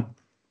this now.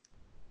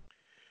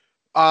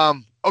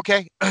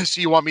 Okay.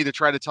 So you want me to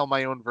try to tell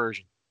my own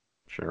version?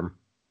 Sure.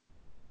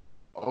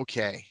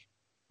 Okay.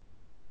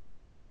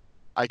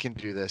 I can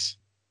do this.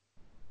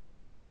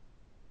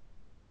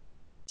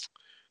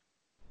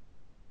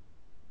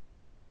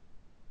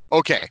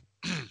 Okay.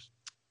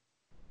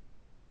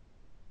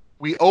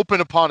 We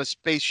open upon a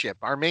spaceship.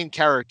 Our main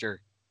character,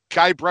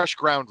 Guybrush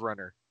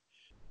Groundrunner,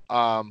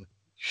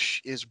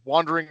 is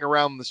wandering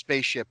around the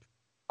spaceship,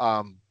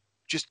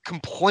 just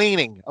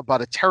complaining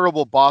about a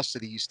terrible boss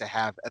that he used to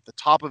have at the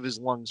top of his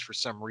lungs for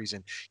some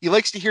reason. He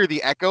likes to hear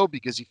the echo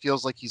because he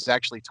feels like he's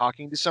actually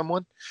talking to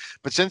someone.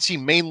 But since he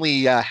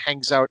mainly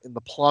hangs out in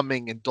the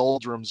plumbing and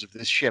doldrums of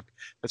this ship,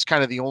 that's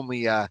kind of the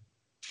only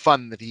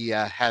fun that he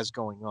has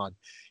going on.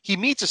 He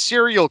meets a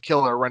serial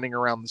killer running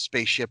around the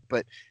spaceship,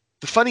 but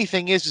the funny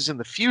thing is in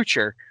the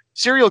future,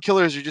 serial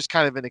killers are just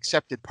kind of an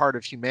accepted part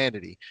of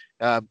humanity.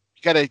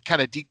 Got to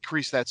kind of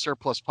decrease that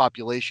surplus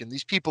population.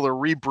 These people are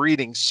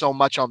rebreeding so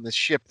much on this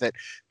ship that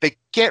they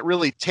can't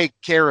really take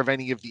care of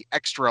any of the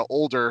extra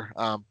older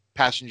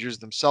passengers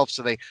themselves.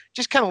 So they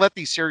just kind of let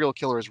these serial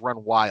killers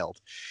run wild.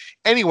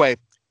 Anyway,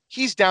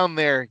 he's down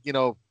there,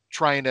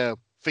 trying to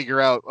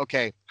figure out,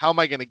 okay, how am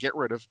I going to get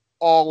rid of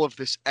all of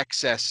this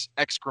excess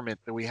excrement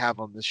that we have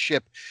on this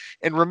ship?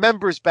 And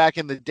remembers back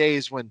in the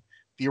days when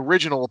the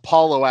original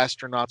Apollo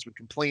astronauts would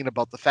complain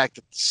about the fact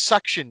that the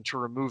suction to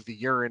remove the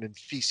urine and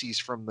feces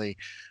from the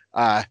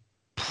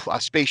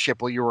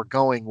spaceship while you were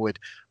going would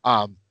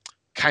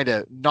kind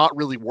of not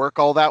really work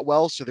all that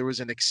well. So there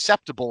was an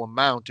acceptable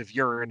amount of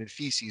urine and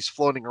feces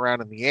floating around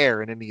in the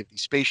air in any of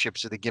these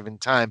spaceships at a given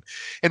time.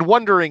 And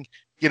wondering,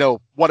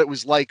 what it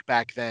was like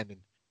back then and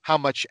how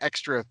much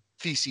extra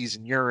feces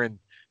and urine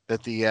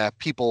that the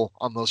people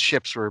on those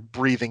ships were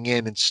breathing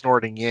in and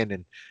snorting in,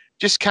 and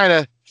just kind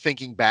of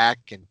thinking back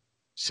and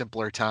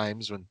simpler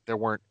times when there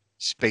weren't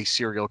space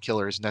serial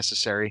killers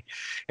necessary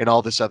and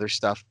all this other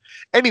stuff.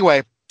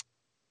 Anyway,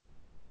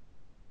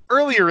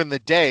 earlier in the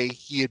day,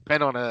 he had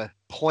been on a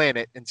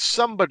planet and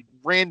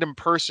random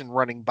person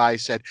running by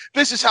said,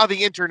 "This is how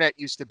the internet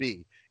used to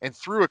be," and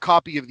threw a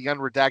copy of the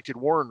unredacted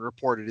Warren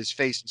report at his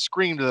face and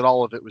screamed that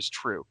all of it was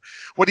true.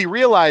 What he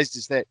realized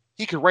is that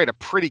he could write a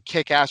pretty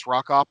kick-ass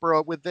rock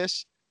opera with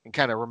this and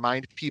kind of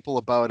remind people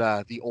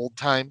about the old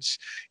times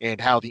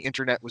and how the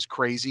internet was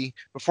crazy.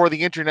 Before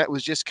the internet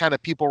was just kind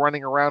of people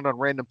running around on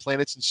random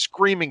planets and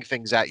screaming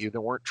things at you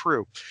that weren't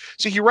true.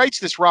 So he writes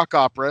this rock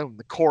opera, and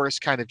the chorus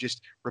kind of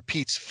just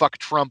repeats "fuck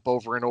Trump"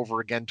 over and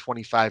over again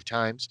 25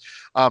 times.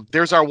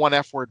 There's our one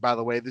F word, by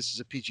the way. This is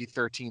a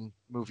PG-13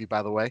 movie,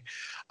 by the way.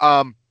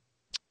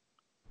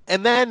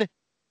 And then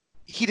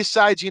he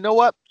decides, you know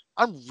what?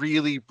 I'm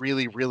really,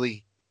 really,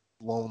 really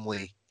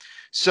lonely.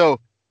 So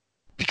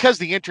because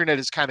the internet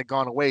has kind of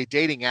gone away,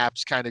 dating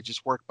apps kind of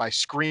just work by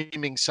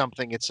screaming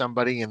something at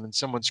somebody and then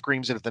someone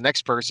screams it at the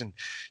next person.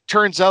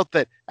 Turns out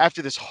that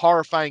after this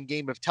horrifying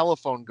game of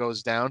telephone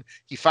goes down,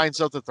 he finds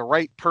out that the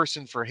right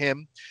person for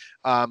him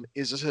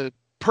is a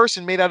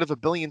person made out of a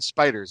billion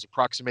spiders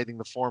approximating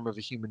the form of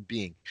a human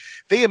being.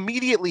 They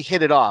immediately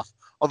hit it off.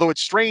 Although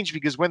it's strange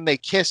because when they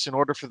kiss, in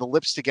order for the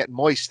lips to get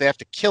moist, they have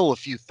to kill a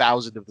few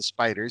thousand of the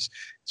spiders.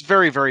 It's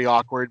very, very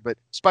awkward, but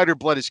spider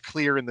blood is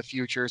clear in the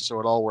future, so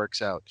it all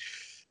works out.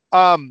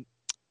 Um,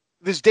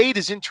 this date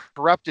is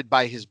interrupted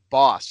by his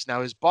boss.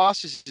 Now, his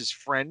boss is his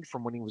friend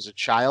from when he was a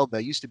child.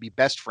 They used to be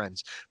best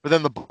friends. But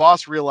then the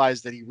boss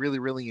realized that he really,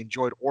 really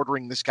enjoyed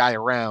ordering this guy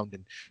around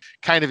and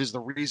kind of is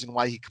the reason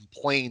why he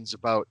complains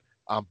about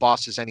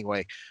bosses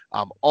anyway,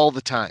 all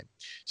the time.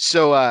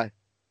 So,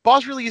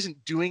 boss really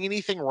isn't doing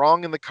anything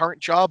wrong in the current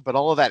job, but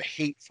all of that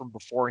hate from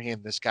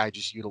beforehand, this guy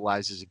just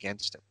utilizes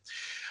against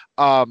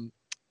him.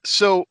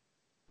 So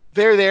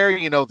they're there,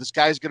 this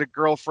guy's got a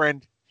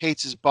girlfriend,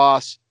 hates his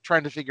boss,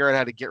 trying to figure out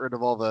how to get rid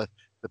of all the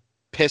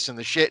piss and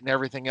the shit and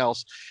everything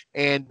else.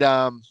 And,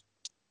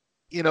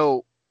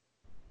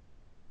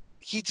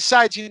 he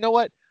decides, you know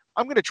what?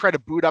 I'm going to try to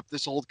boot up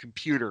this old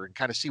computer and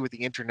kind of see what the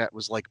internet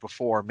was like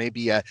before.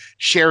 Maybe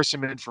share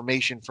some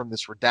information from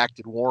this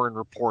redacted Warren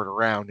report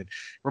around and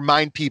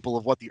remind people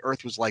of what the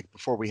Earth was like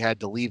before we had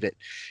to leave it.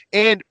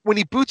 And when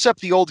he boots up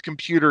the old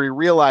computer, he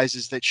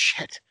realizes that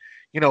shit.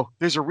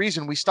 There's a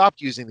reason we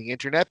stopped using the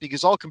internet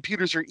because all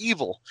computers are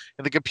evil,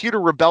 and the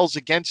computer rebels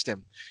against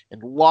him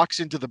and locks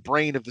into the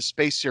brain of the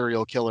space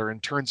serial killer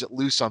and turns it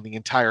loose on the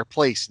entire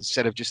place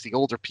instead of just the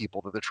older people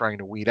that they're trying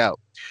to weed out.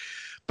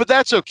 But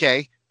that's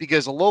okay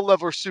because a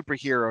low-level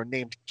superhero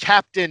named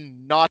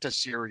Captain Not a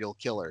Serial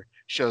Killer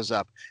shows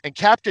up. And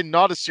Captain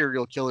Not a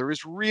Serial Killer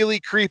is really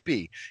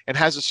creepy and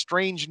has a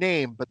strange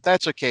name, but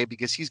that's okay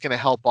because he's going to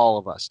help all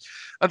of us.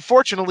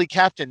 Unfortunately,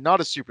 Captain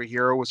Not a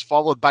Superhero was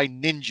followed by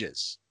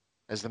ninjas.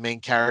 As the main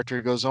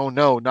character goes, oh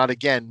no, not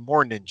again,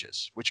 more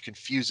ninjas, which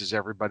confuses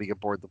everybody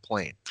aboard the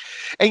plane.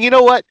 And you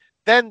know what?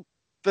 Then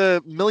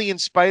the million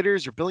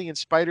spiders or billion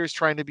spiders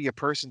trying to be a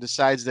person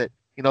decides that,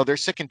 they're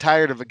sick and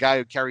tired of a guy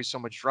who carries so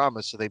much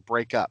drama, so they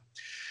break up.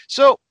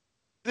 So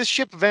this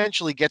ship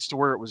eventually gets to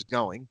where it was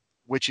going,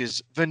 which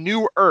is the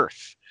New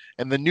Earth.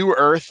 And the New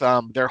Earth,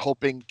 they're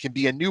hoping can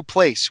be a new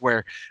place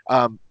where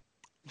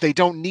they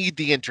don't need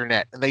the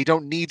internet and they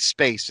don't need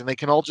space and they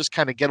can all just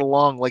kind of get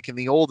along like in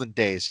the olden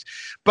days.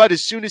 But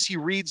as soon as he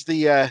reads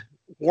the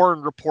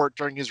Warren report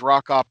during his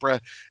rock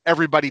opera,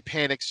 everybody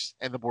panics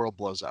and the world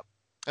blows up.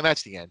 And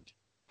that's the end.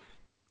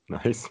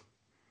 Nice.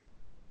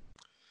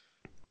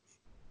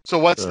 So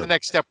what's the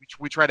next step?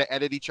 We try to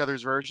edit each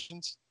other's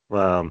versions?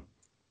 Well,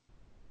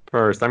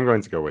 first, I'm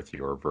going to go with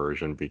your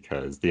version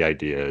because the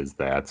idea is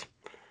that,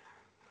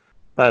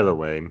 by the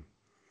way,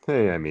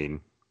 hey, I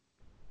mean,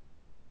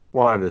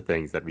 one of the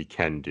things that we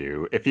can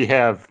do, if you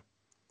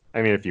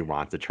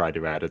want to try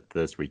to edit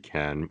this, we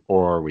can,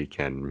 or we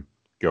can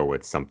go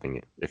with something.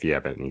 If you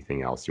have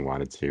anything else you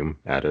wanted to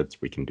edit,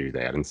 we can do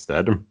that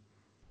instead.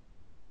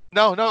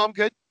 No, I'm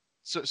good.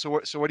 So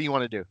what do you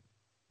want to do?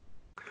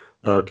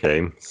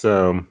 Okay,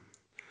 so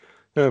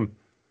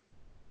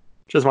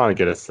just want to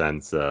get a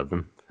sense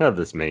of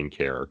this main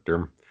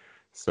character.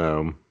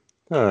 So,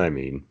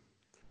 I've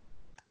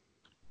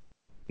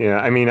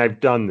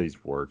done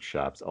these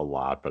workshops a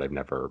lot, but I've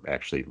never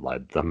actually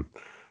led them,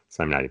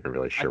 so I'm not even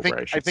really sure where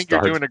I should start. I think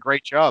you're doing a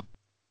great job.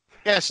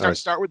 Yeah,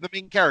 start with the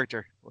main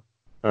character.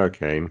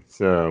 Okay,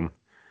 so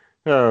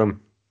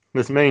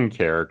this main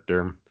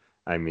character,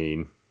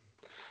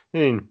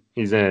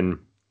 he's in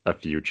a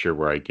future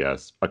where I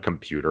guess a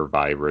computer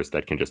virus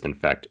that can just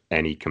infect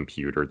any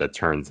computer that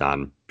turns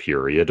on,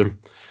 period,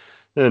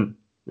 and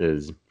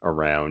is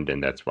around,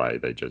 and that's why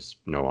they just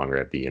no longer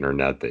have the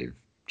internet. They've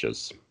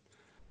just,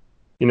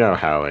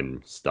 how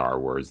in Star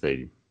Wars,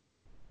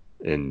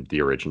 in the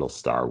original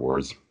Star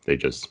Wars, they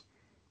just,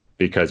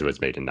 because it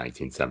was made in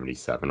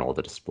 1977, all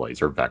the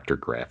displays are vector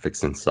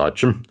graphics and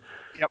such.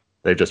 Yep.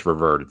 They just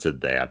reverted to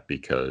that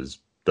because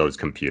those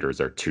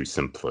computers are too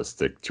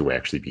simplistic to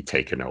actually be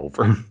taken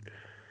over.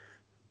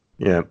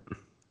 Yeah.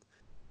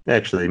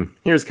 Actually,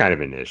 here's kind of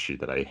an issue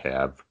that I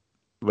have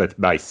with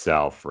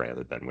myself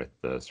rather than with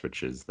this,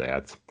 which is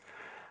that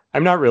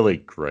I'm not really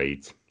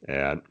great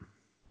at,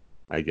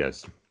 I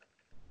guess,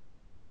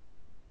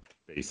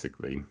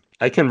 basically,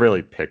 I can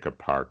really pick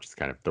apart just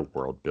kind of the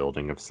world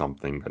building of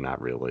something, but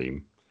not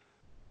really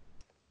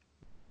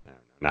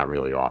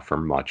offer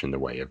much in the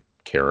way of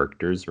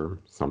characters or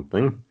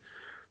something.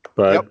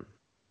 But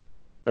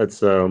that's,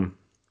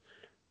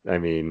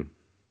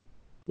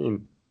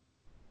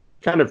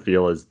 kind of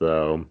feel as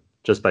though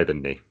just by the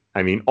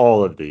name,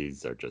 all of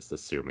these are just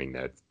assuming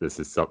that this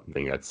is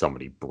something that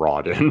somebody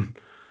brought in.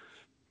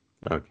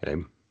 Okay.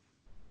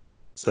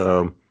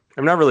 So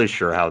I'm not really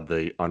sure how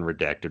the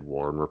unredacted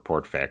Warren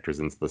report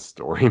factors into the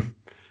story.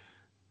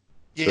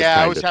 Yeah,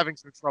 I was having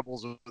some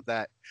troubles with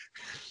that.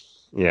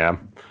 Yeah.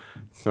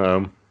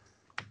 So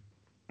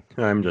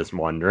I'm just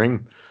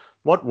wondering,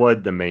 what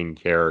would the main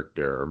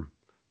character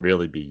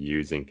really be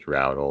using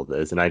throughout all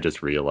this? And I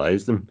just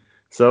realized,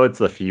 so it's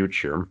the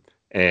future,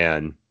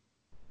 and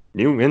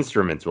new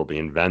instruments will be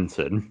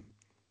invented.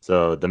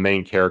 So the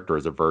main character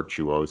is a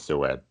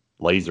virtuoso at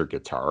laser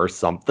guitar or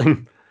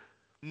something,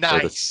 where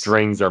the Nice.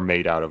 strings are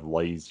made out of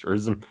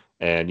lasers,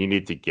 and you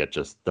need to get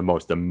just the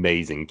most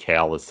amazing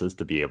calluses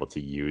to be able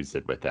to use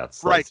it without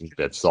Right. slicing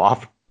bits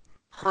off.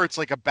 Hurts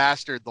like a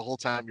bastard the whole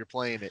time you're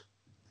playing it.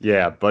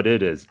 Yeah, but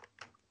it is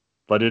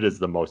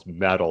the most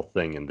metal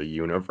thing in the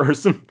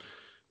universe.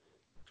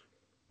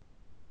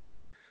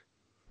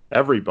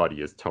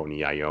 Everybody is Tony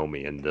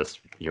Iommi in this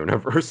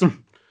universe.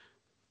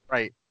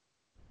 Right.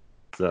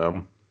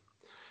 So,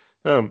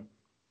 um,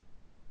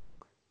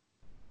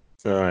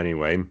 so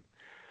anyway,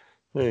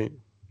 hey,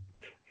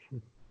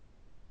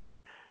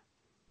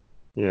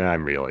 yeah,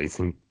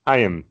 I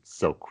am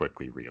so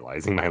quickly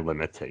realizing my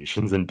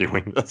limitations in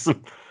doing this.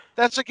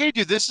 That's okay,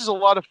 dude. This is a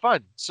lot of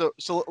fun. So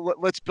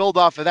let's build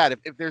off of that.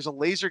 If there's a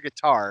laser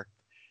guitar,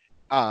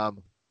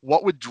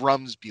 what would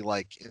drums be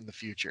like in the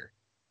future?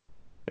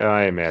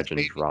 I imagine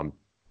Maybe. drum.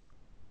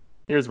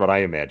 Here's what I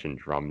imagine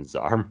drums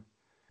are.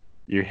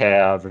 You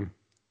have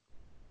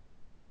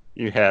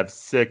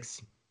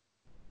six.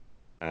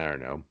 I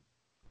don't know.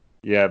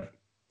 You have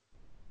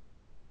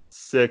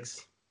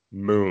 6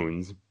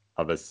 moons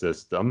of a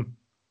system,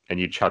 and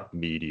you chuck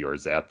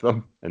meteors at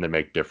them, and they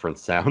make different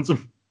sounds.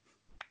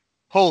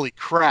 Holy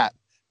crap!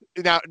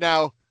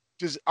 Now,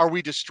 are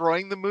we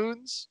destroying the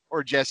moons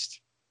or just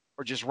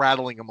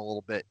rattling them a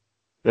little bit?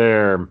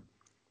 They'll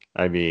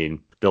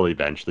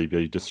eventually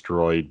be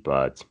destroyed,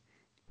 but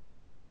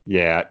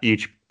yeah,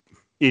 each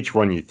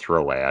one you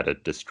throw at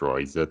it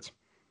destroys it.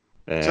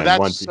 And So that's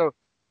once so.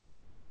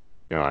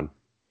 go on.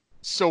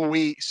 So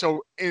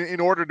in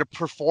order to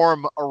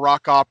perform a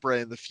rock opera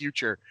in the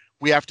future,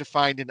 we have to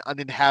find an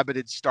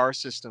uninhabited star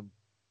system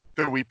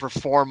that we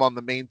perform on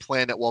the main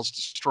planet whilst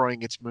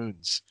destroying its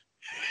moons.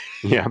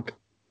 Yeah.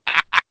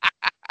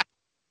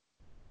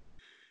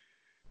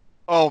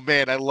 Oh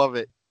man, I love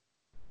it.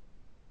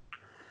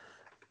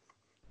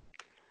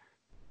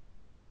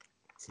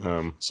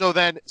 So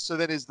then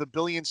is the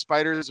billion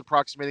spiders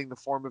approximating the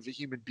form of a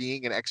human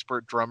being an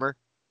expert drummer?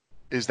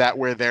 Is that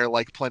where their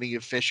like plenty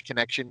of fish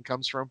connection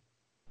comes from?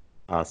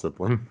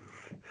 Possibly.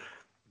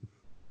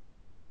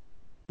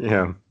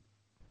 Yeah.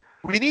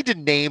 We need to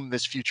name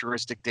this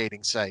futuristic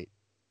dating site.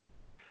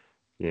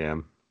 Yeah.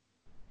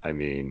 I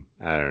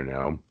don't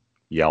know.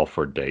 Yell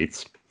for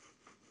dates.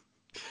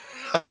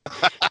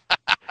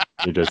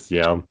 You just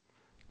yell.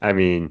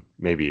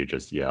 Maybe you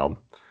just yell.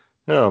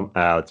 Oh,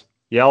 out.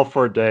 Yell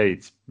for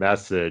dates.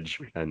 Message,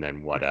 and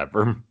then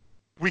whatever.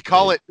 We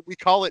call it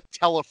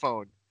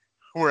telephone,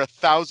 where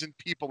 1,000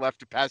 people have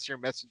to pass your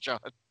message on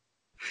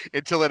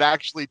until it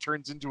actually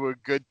turns into a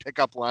good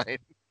pickup line.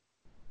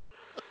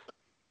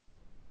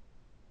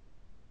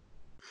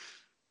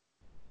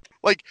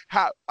 Like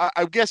how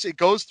I guess it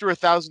goes through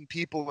 1,000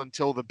 people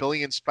until the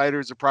billion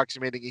spiders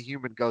approximating a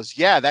human goes,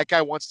 yeah, that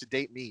guy wants to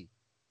date me.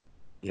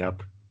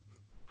 Yep.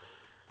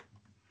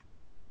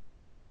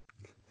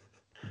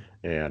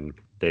 And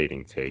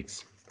dating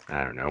takes,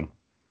 I don't know,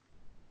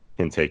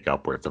 can take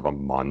upwards of a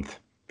month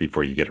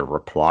before you get a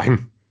reply.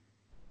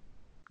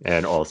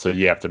 And also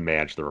you have to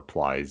manage the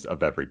replies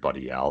of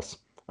everybody else.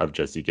 Of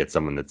just you get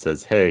someone that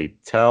says, hey,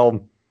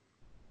 tell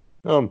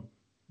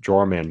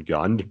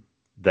Jormungand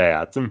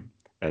that,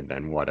 and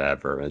then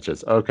whatever. It's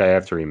just, okay, I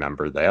have to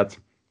remember that.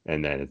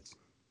 And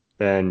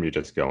then you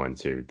just go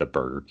into the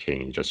Burger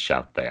King, you just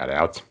shout that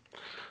out.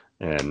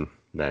 And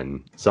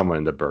then someone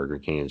in the Burger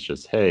King is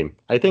just, hey,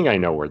 I think I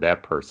know where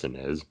that person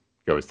is.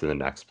 Goes to the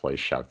next place,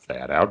 shouts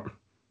that out.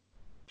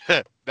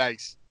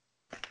 Nice.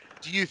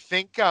 Do you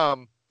think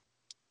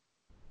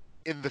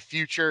in the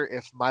future,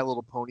 if My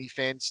Little Pony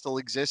fans still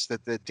exist,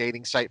 that the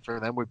dating site for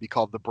them would be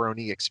called the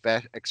Brony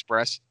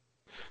Express?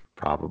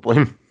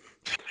 Probably.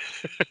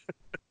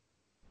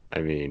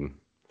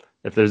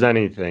 If there's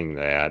anything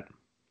that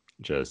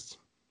just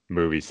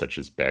movies such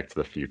as Back to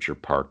the Future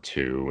Part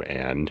 2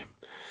 and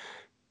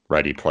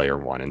Ready Player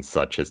One and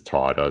such has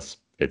taught us,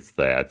 it's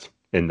that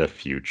in the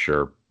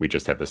future, we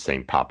just have the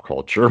same pop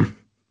culture.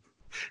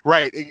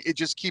 Right. It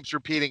just keeps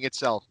repeating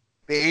itself.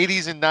 The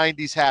 80s and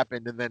 90s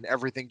happened, and then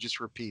everything just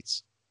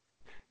repeats.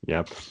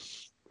 Yep.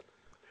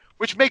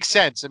 Which makes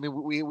sense.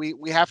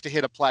 We have to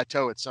hit a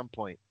plateau at some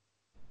point.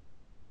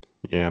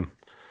 Yeah.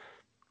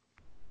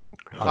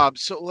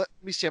 So let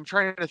me see. I'm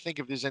trying to think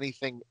if there's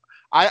anything.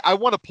 I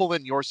want to pull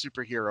in your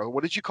superhero.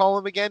 What did you call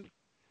him again?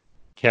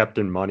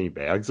 Captain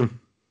Moneybags.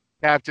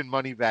 Captain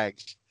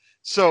Moneybags.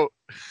 So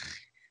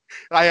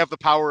I have the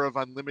power of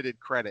unlimited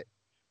credit.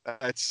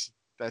 That's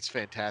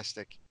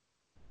fantastic.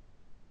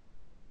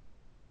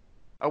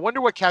 I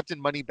wonder what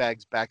Captain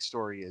Moneybags'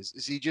 backstory is.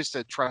 Is he just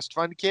a trust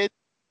fund kid?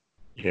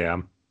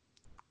 Yeah.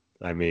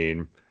 A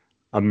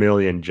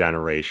million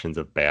generations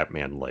of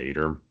Batman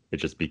later, it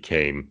just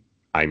became,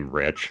 I'm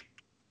rich.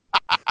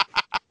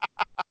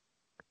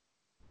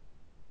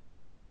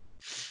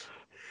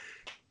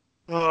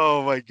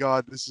 Oh my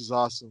God, this is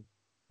awesome.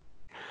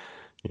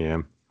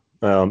 Yeah.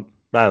 Well,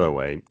 by the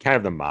way, kind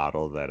of the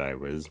model that I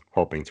was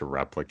hoping to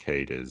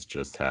replicate is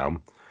just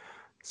how.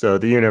 So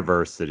the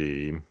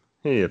University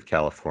of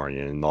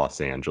California in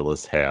Los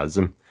Angeles has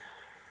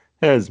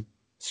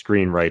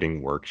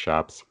screenwriting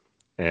workshops,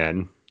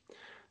 and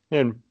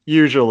and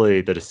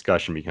usually the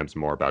discussion becomes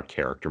more about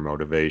character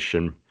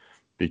motivation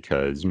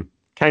because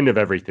kind of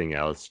everything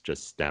else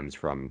just stems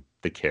from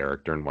the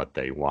character and what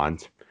they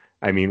want.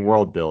 I mean,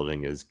 world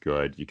building is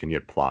good. You can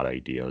get plot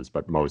ideas,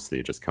 but mostly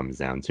it just comes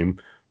down to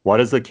what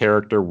does the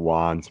character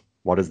want?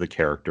 What does the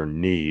character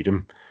need?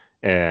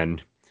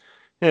 And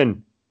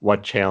and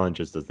what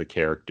challenges does the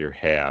character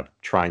have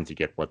trying to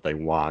get what they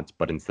want,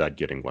 but instead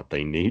getting what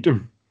they need?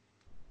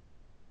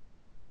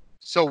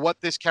 So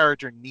what this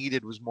character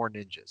needed was more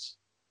ninjas.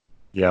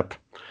 Yep.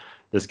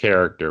 This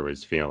character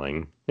was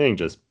feeling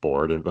just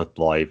bored with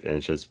life, and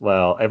it's just,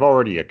 well, I've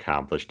already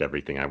accomplished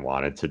everything I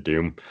wanted to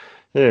do.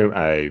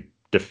 I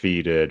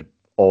defeated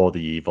all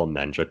the evil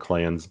ninja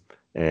clans,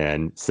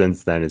 and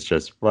since then it's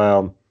just,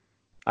 well,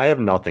 I have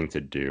nothing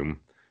to do.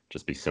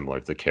 Just be similar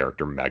to the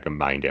character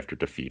Megamind after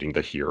defeating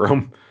the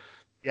hero.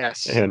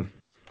 Yes. And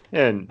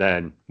and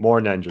then more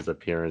ninjas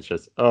appear, and it's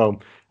just, oh,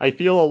 I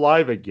feel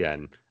alive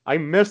again. I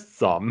missed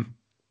some.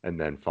 And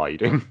then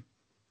fighting.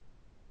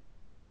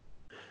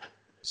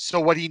 So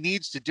what he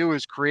needs to do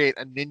is create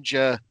a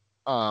ninja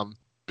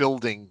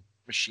building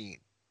machine.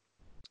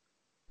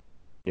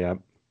 Yeah,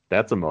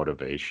 that's a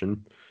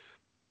motivation.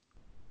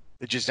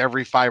 That just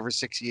every 5 or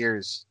 6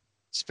 years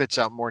spits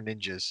out more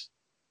ninjas.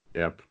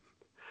 Yep.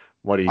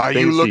 What he Are you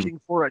thinks he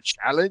looking for a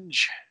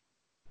challenge?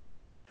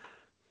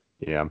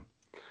 Yeah.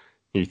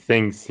 He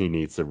thinks he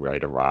needs to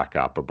write a rock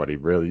opera, but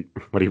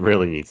what he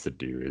really needs to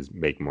do is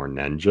make more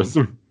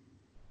ninjas.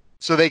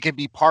 So they can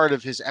be part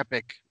of his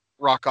epic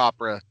rock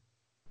opera,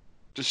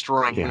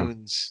 destroying Yeah.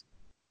 moons,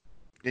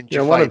 ninja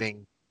Yeah,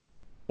 fighting.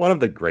 one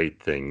of the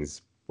great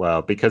things,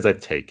 well, because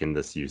I've taken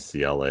this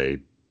UCLA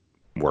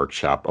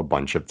workshop a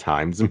bunch of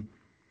times,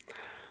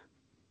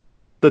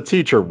 the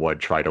teacher would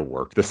try to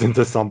work this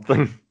into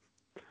something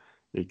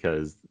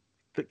because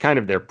kind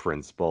of their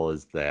principle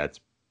is that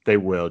they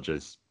will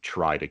just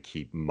try to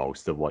keep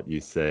most of what you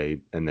say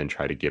and then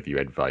try to give you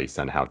advice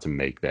on how to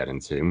make that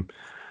into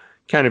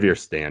kind of your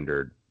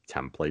standard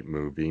template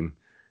movie.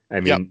 I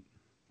Yep. mean,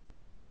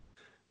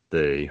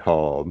 the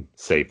whole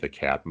save the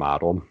cat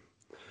model,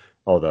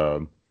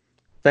 although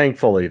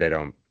thankfully they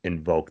don't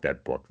invoke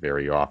that book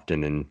very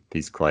often in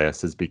these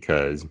classes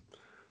because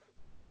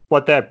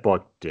what that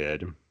book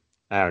did,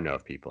 I don't know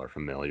if people are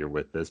familiar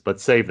with this,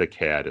 but Save the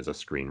Cat is a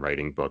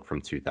screenwriting book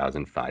from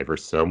 2005 or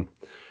so.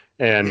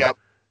 And Yep.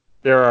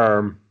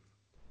 there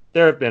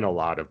have been a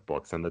lot of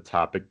books on the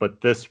topic,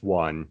 but this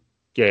one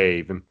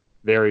gave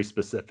very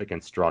specific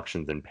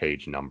instructions and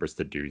page numbers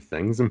to do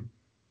things.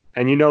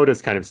 And you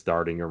notice kind of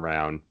starting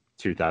around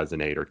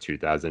 2008 or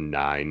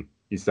 2009,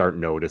 you start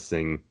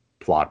noticing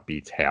plot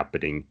beats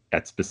happening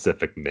at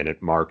specific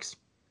minute marks.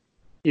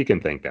 You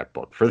can thank that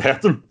book for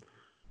that.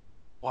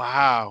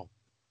 Wow.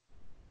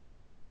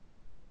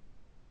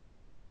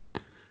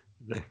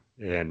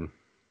 And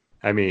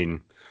I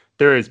mean,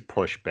 there is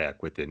pushback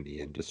within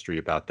the industry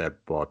about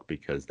that book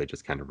because they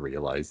just kind of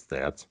realized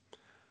that.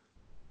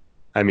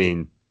 I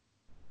mean,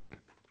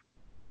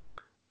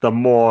 the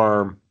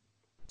more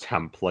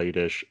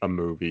template-ish a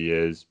movie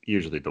is,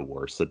 usually the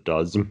worse it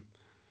does.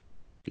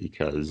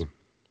 Because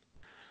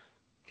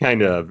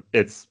kind of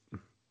it's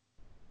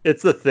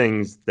the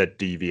things that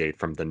deviate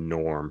from the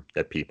norm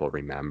that people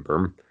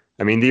remember.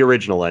 I mean, the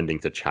original ending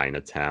to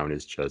Chinatown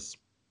is just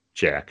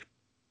Jack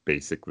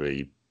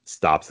basically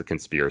stops the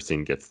conspiracy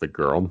and gets the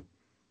girl.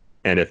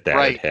 And if that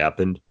Right. had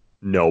happened,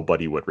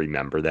 nobody would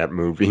remember that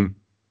movie.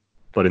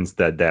 But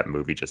instead, that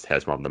movie just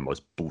has one of the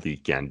most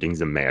bleak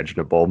endings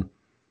imaginable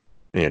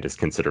and is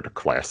considered a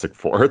classic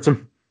for it.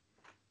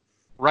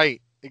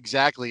 Right.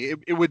 Exactly.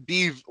 It would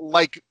be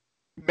like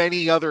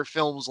many other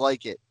films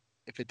like it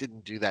if it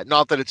didn't do that.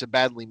 Not that it's a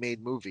badly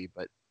made movie,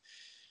 but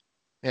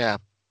yeah.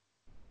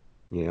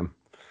 Yeah.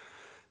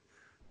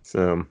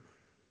 So,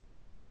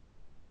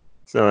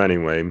 so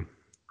anyway,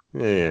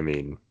 I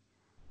mean,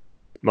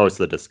 most of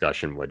the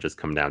discussion would just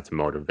come down to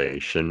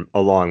motivation,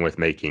 along with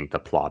making the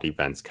plot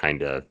events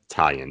kind of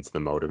tie into the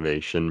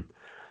motivation.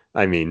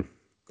 I mean,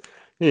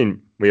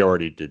 we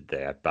already did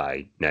that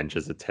by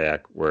Ninja's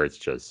Attack, where it's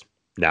just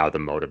now the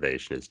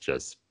motivation is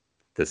just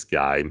this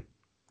guy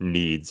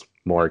needs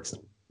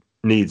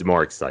needs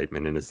more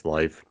excitement in his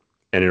life,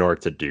 and in order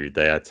to do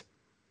that,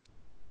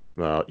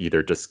 well,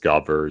 either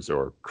discovers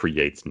or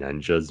creates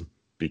ninjas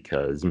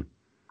because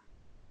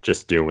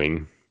just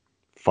doing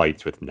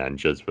fights with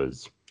ninjas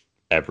was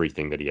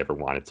everything that he ever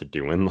wanted to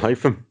do in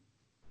life.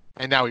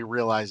 And now he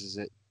realizes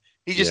it.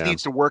 He just Yeah,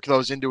 needs to work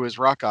those into his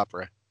rock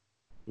opera.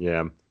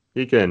 yeah.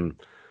 He can,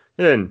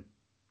 and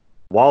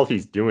while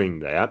he's doing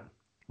that,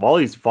 while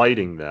he's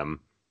fighting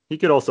them, he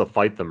could also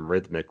fight them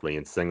rhythmically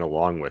and sing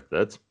along with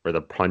it, where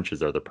the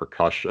punches are the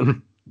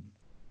percussion.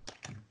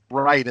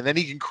 Right. And then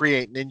he can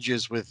create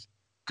ninjas with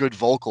good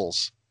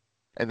vocals.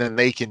 And then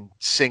they can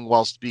sing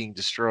whilst being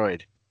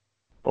destroyed.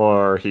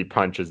 Or he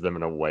punches them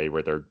in a way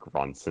where their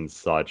grunts and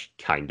such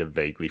kind of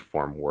vaguely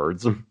form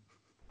words.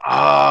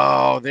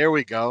 Oh, there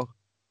we go.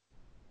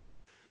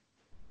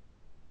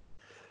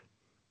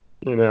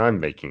 I'm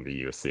making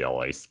the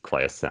UCLA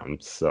class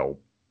sound so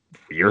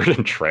weird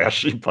and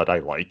trashy, but I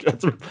like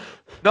it.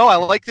 No, I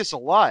like this a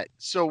lot.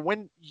 So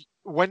when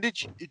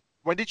did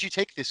you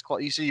take this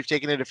class? You said you've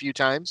taken it a few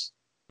times.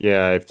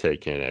 Yeah, I've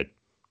taken it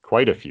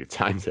quite a few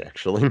times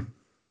actually.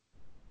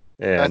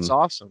 That's And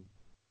awesome.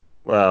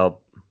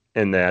 well,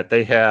 in that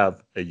they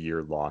have a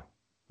year long.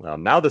 Well,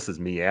 now this is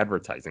me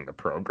advertising the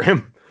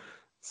program.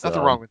 Nothing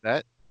So, wrong with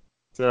that.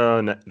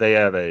 they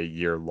have a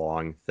year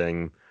long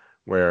thing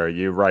where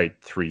you write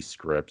 3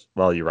 scripts.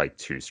 Well, you write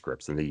 2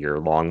 scripts in the year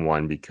long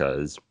one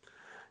because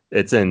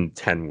it's in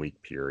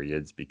 10-week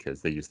periods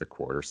because they use the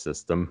quarter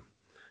system.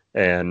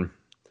 And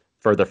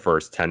for the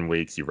first 10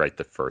 weeks, you write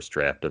the first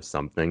draft of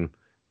something.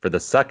 For the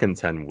second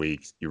 10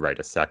 weeks, you write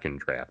a second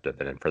draft of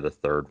it. And for the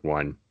third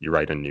one, you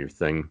write a new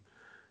thing.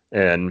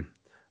 And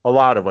a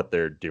lot of what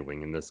they're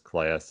doing in this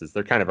class is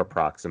they're kind of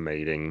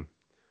approximating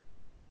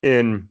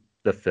in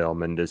the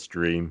film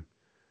industry.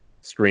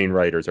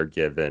 Screenwriters are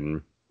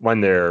given,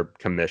 when they're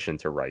commissioned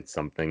to write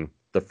something,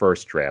 the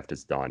first draft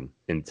is done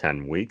in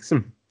 10 weeks.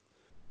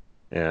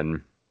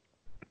 And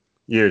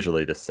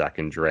usually the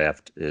second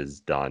draft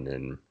is done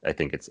in, I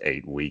think it's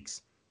 8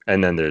 weeks.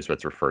 And then there's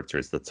what's referred to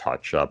as the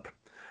touch up,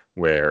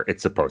 where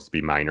it's supposed to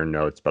be minor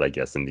notes, but I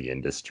guess in the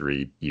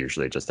industry,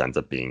 usually it just ends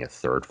up being a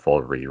third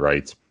full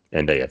rewrite.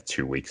 And they have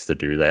 2 weeks to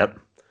do that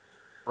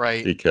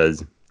Right.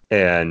 because,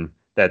 and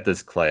that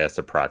this class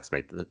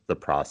approximates the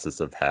process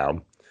of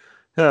how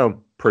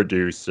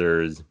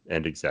producers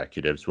and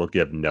executives will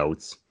give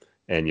notes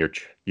and you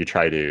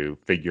try to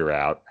figure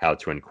out how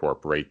to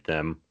incorporate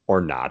them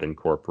or not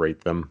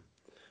incorporate them.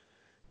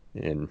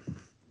 And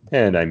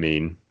I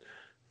mean,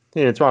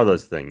 it's one of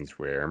those things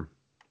where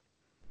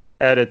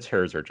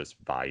editors are just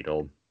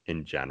vital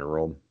in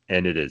general,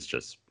 and it is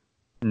just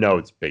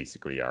notes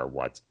basically are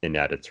what an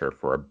editor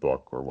for a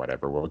book or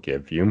whatever will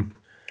give you.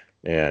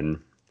 And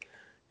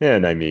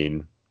I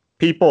mean,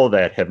 people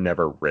that have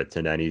never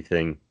written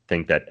anything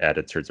think that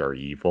editors are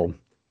evil,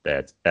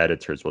 that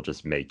editors will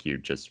just make you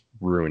just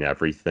ruin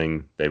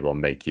everything. They will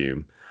make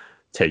you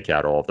take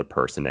out all the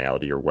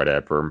personality or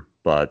whatever.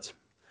 But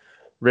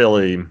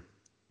really,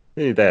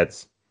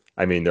 that's,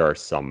 I mean, there are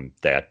some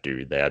that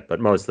do that, but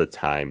most of the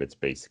time it's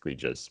basically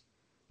just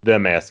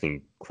them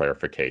asking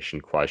clarification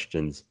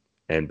questions.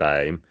 And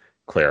by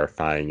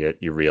clarifying it,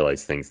 you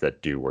realize things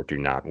that do or do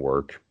not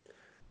work.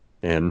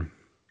 And,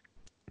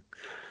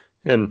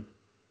 and,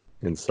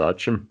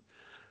 such. And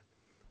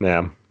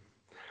yeah,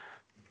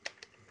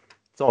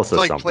 it's It's also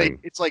like play. something.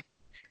 It's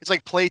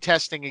like play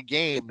testing a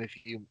game.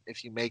 If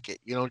you make it,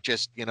 you don't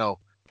just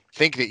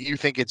think that you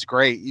think it's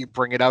great. You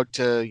bring it out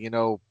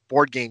to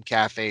board game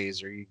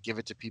cafes, or you give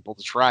it to people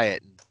to try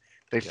it, and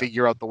they Yeah.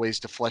 figure out the ways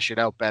to flesh it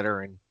out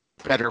better and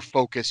better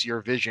focus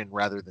your vision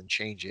rather than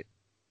change it.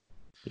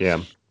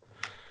 Yeah.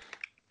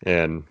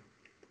 And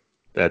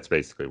that's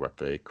basically what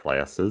the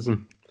class is.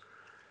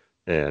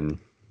 And,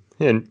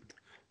 and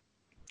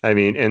I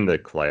mean, in the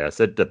class,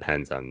 it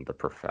depends on the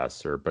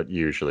professor, but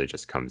usually it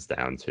just comes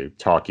down to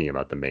talking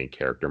about the main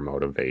character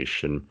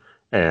motivation.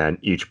 And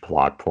each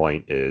plot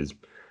point is,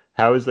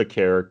 how is the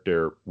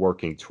character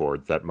working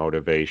towards that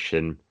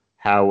motivation?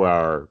 How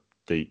are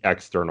the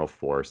external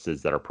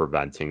forces that are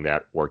preventing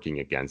that working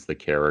against the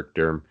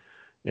character?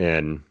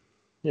 And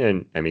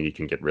I mean, you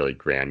can get really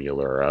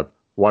granular of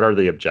what are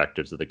the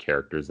objectives of the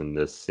characters in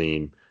this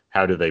scene?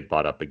 How do they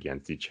butt up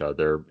against each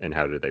other, and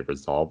how do they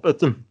resolve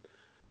it?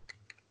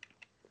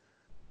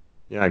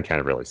 Yeah, I'm kind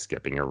of really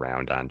skipping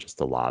around on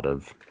just a lot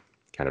of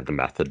kind of the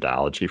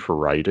methodology for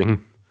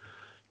writing,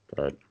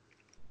 but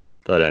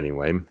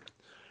anyway,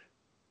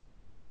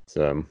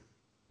 so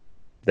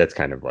that's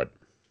kind of what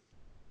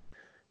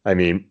I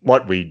mean.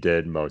 What we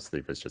did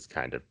mostly was just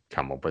kind of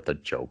come up with a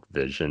joke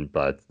vision,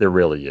 but there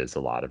really is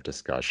a lot of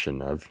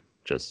discussion of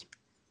just,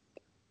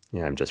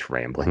 yeah, I'm just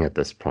rambling at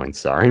this point.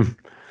 Sorry.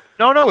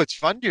 No, it's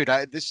fun, dude.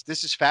 This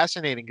is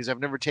fascinating because I've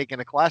never taken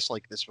a class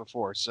like this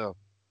before. So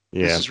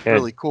this Yeah, is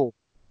really cool.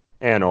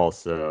 and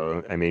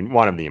also, I mean,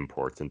 one of the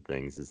important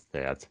things is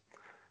that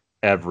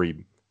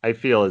every I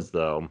feel as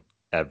though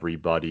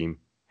everybody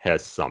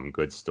has some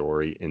good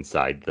story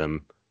inside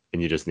them,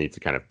 and you just need to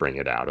kind of bring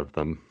it out of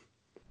them.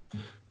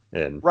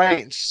 And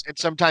Right. And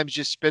sometimes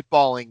just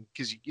spitballing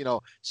because,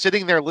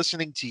 sitting there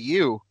listening to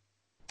you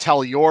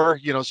tell your,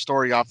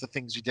 story off the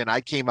things you did.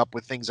 I came up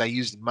with things I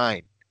used in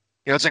mine.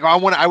 It's like,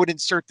 oh, I would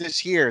insert this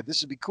here.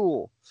 This would be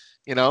cool.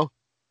 You know?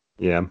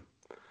 yeah,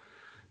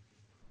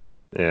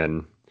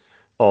 and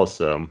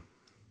also,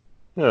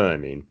 I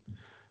mean,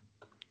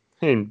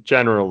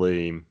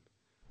 generally,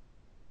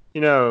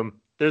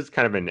 there's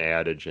kind of an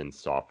adage in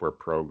software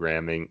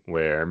programming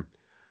where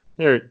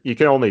you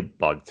can only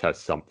bug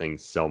test something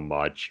so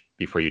much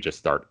before you just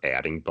start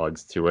adding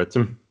bugs to it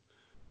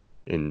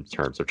in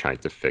terms of trying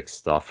to fix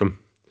stuff.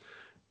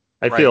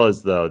 I feel Right.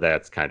 as though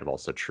that's kind of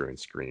also true in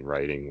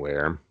screenwriting,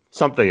 where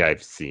something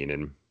I've seen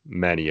in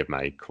many of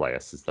my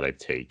classes that I've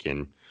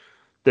taken,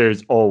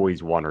 there's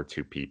always one or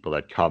two people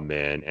that come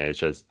in and it's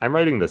just, I'm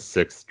writing the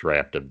 6th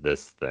draft of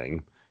this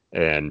thing,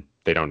 and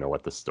they don't know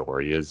what the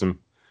story is.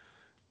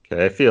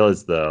 Okay, I feel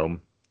as though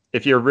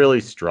if you're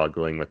really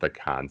struggling with a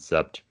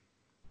concept,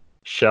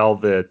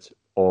 shelve it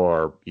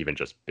or even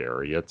just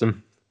bury it,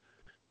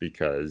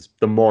 because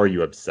the more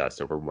you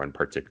obsess over one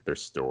particular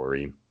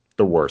story,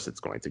 the worse it's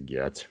going to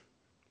get.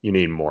 You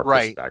need more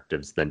Right.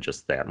 perspectives than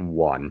just that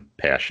one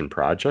passion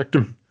project.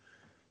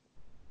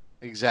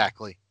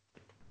 Exactly.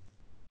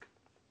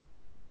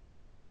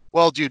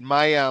 Well, dude,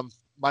 my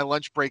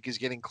lunch break is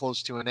getting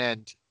close to an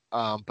end.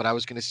 But I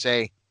was gonna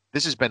say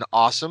this has been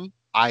awesome.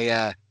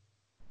 I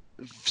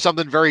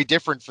something very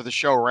different for the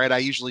show, right? I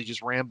usually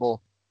just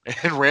ramble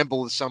and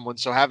ramble with someone,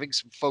 so having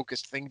some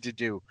focused thing to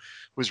do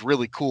was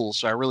really cool.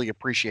 So I really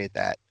appreciate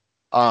that.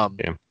 Um,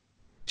 Yeah.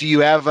 do you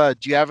have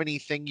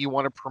anything you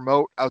want to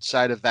promote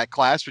outside of that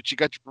class, which you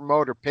got to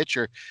promote or pitch,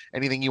 or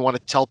anything you want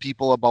to tell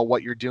people about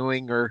what you're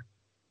doing, or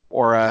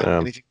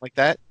Um, anything like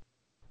that?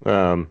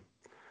 um,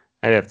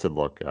 I'd have to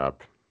look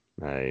up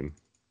my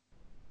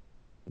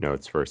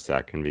notes for a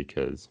second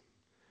because,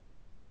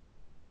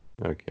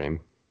 okay.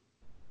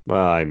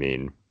 Well, I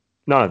mean,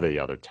 none of the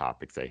other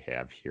topics I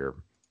have here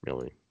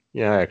really.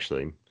 Yeah,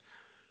 actually.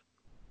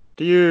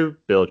 Do you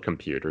build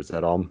computers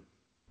at all?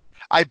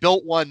 I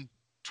built one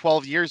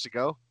 12 years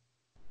ago.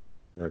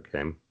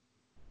 Okay.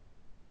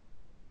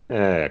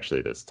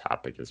 Actually, this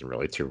topic isn't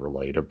really too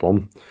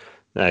relatable.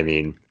 I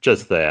mean,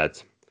 just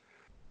that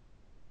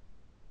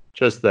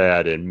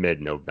in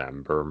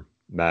mid-November,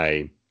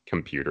 my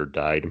computer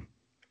died,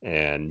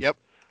 and Yep.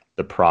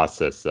 the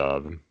process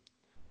of,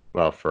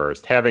 well,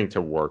 first having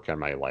to work on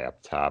my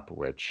laptop,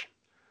 which,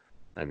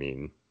 I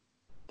mean,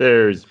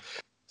 there's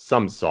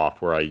some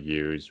software I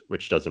use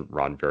which doesn't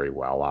run very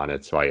well on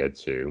it, so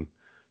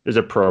there's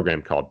a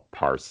program called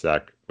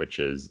Parsec, which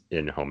is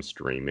in-home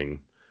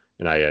streaming,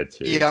 and I had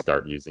to Yep.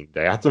 start using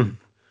that.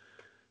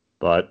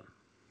 But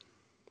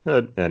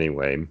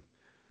anyway,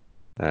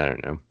 I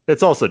don't know.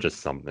 It's also just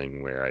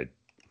something where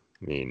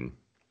mean,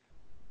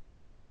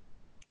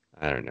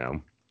 I don't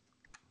know.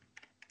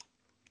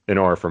 In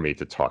order for me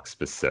to talk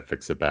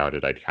specifics about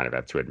it, I'd kind of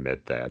have to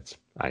admit that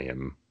I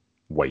am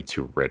way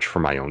too rich for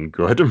my own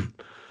good.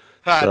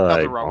 So I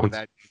Nothing wrong with won't.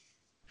 that.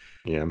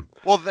 Yeah.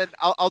 Well, then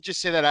I'll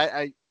just say that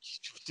I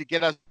to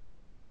get us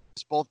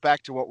both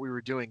back to what we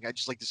were doing. I'd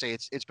just like to say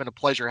it's been a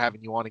pleasure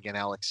having you on again,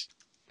 Alex,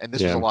 and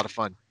this was a Yeah. lot of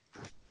fun.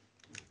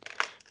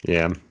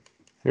 Yeah.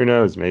 Who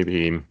knows?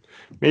 Maybe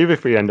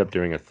if we end up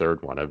doing a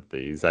third one of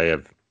these,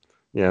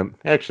 yeah,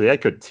 actually, I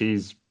could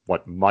tease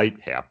what might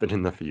happen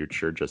in the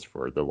future just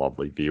for the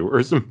lovely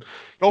viewers.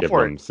 Go Give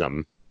for it. them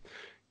some,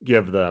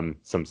 give them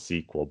some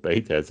sequel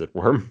bait, as it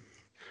were.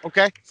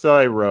 Okay. So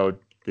I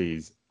wrote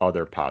these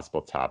other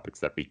possible topics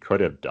that we could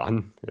have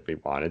done if we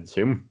wanted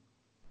to.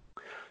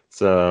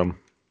 So,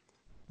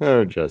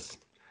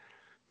 just,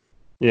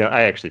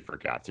 I actually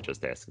forgot to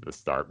just ask at the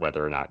start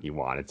whether or not you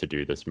wanted to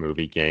do this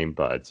movie game,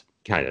 but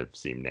kind of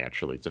seemed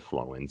naturally to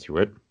flow into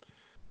it.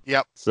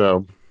 Yep.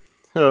 So,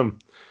 um,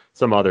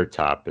 some other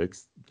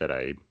topics that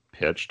I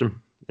pitched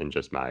in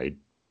just my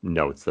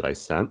notes that I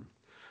sent.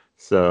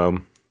 So,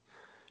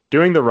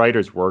 doing the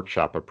writer's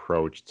workshop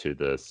approach to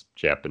this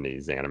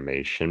Japanese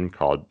animation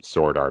called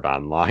Sword Art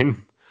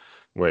Online,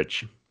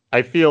 which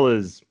I feel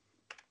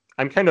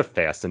I'm kind of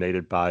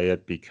fascinated by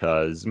it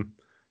because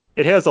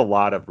it has a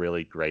lot of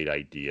really great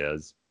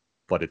ideas,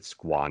 but it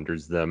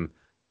squanders them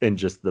in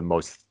just the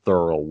most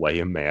thorough way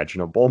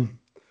imaginable.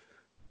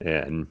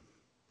 And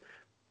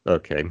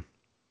okay,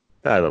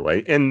 by the way,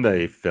 in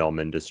the film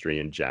industry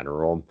in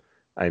general,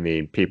 I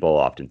mean, people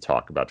often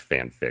talk about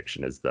fan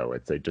fiction as though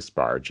it's a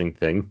disparaging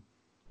thing.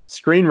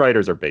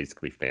 Screenwriters are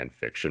basically fan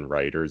fiction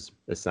writers,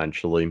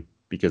 essentially,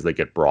 because they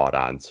get brought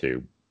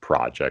onto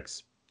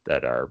projects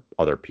that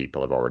other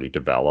people have already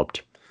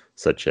developed,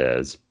 such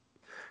as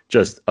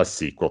just a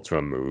sequel to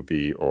a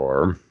movie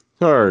or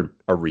a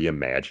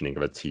reimagining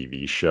of a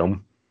TV show.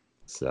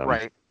 So,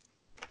 Right.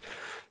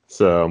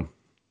 so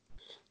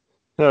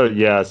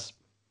yes,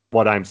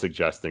 what I'm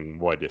suggesting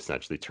would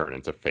essentially turn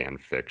into fan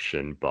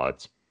fiction,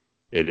 but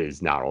it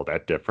is not all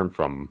that different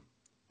from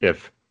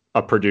if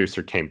a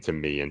producer came to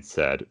me and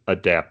said,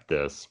 adapt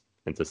this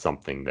into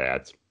something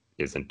that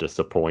isn't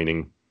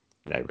disappointing.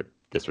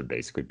 This would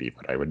basically be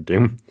what I would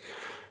do.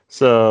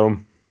 So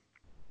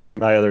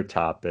my other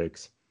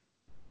topics,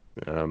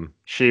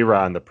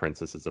 She-Ra and the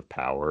Princesses of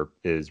Power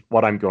is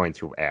what I'm going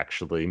to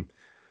actually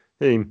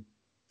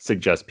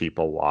suggest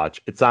people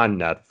watch. It's on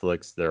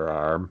Netflix. There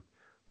are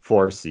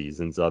 4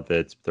 seasons of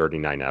it,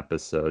 39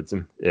 episodes.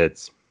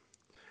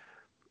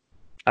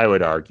 I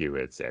would argue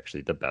it's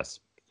actually the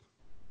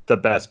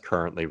best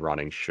currently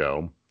running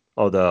show.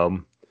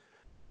 Although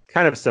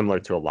kind of similar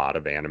to a lot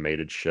of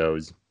animated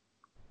shows,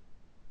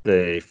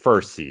 the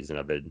first season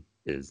of it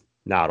is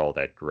not all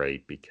that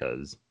great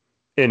because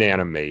in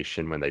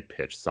animation, when they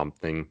pitch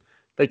something,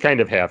 they kind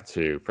of have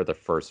to, for the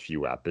first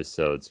few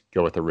episodes,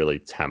 go with a really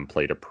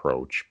template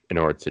approach in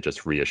order to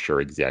just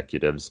reassure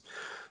executives,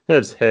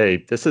 It's, hey,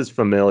 this is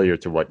familiar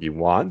to what you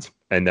want.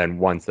 And then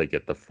once they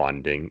get the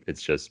funding,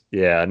 it's just,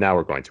 yeah, now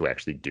we're going to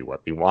actually do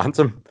what we want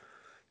them.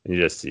 And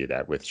you just see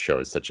that with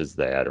shows such as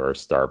that, or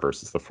Star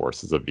versus the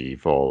Forces of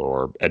Evil,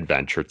 or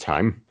Adventure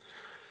Time.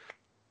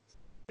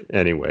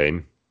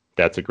 Anyway,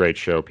 that's a great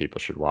show. People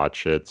should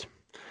watch it.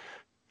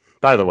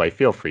 By the way,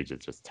 feel free to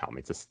just tell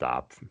me to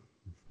stop.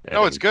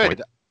 No, it's good.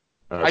 Point.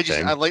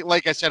 Okay.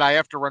 Like I said, I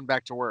have to run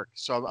back to work,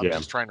 so I'm Yeah.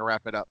 just trying to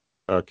wrap it up.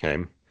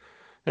 Okay.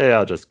 Hey,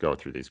 I'll just go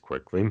through these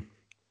quickly.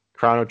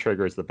 Chrono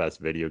Trigger is the best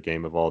video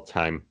game of all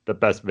time, the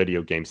best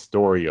video game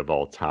story of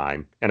all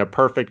time, and a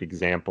perfect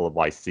example of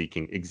why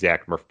seeking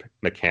exact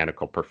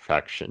mechanical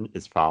perfection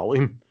is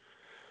folly.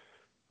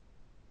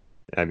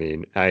 I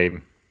mean,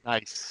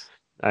 Nice.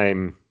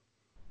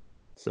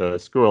 So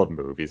School of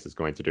Movies is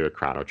going to do a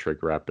Chrono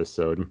Trigger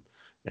episode,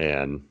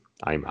 and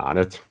I'm on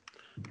it.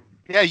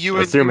 Yeah, you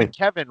and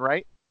Kevin,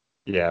 right?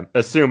 Yeah,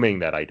 assuming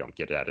that I don't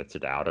get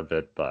edited out of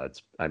it,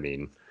 but I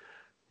don't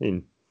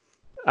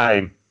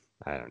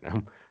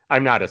know.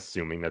 I'm not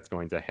assuming that's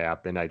going to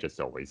happen. I just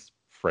always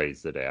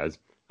phrase it as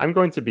I'm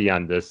going to be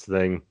on this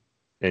thing,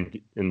 and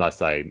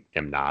unless I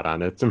am not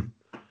on it,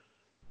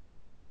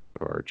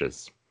 or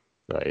just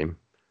say,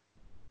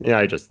 yeah,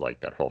 I just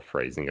like that whole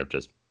phrasing of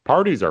just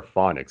parties are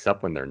fun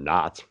except when they're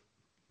not.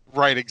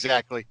 Right,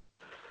 exactly.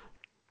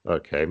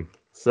 Okay,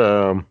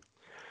 so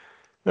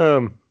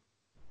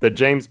the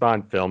James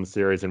Bond film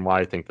series, and why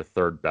I think the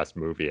third best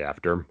movie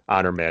after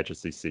On Her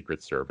Majesty's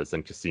Secret Service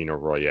and Casino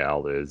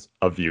Royale is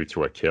A View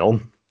to a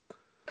Kill.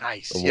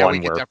 Nice. Yeah, we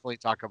could definitely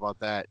talk about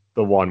that.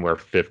 The one where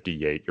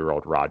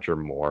 58-year-old Roger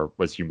Moore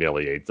was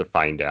humiliated to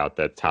find out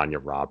that Tanya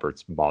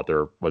Roberts'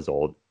 mother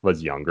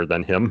was younger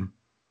than him.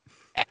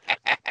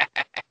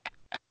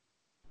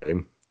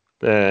 Okay.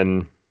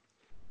 Then,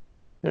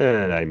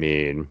 and I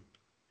mean,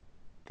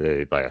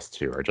 the last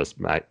two are just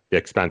My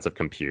Expensive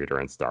Computer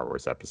and Star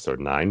Wars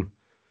Episode 9.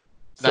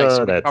 Nice.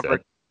 So that's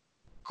it.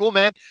 Cool,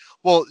 man.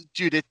 Well,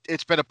 dude,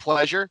 it's been a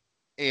pleasure,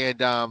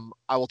 and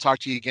I will talk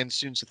to you again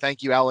soon. So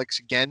thank you, Alex,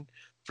 again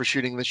for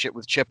shooting the shit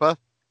with Chippa,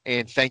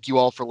 and thank you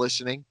all for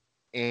listening,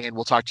 and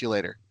we'll talk to you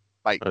later.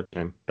 Bye.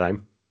 Okay, bye.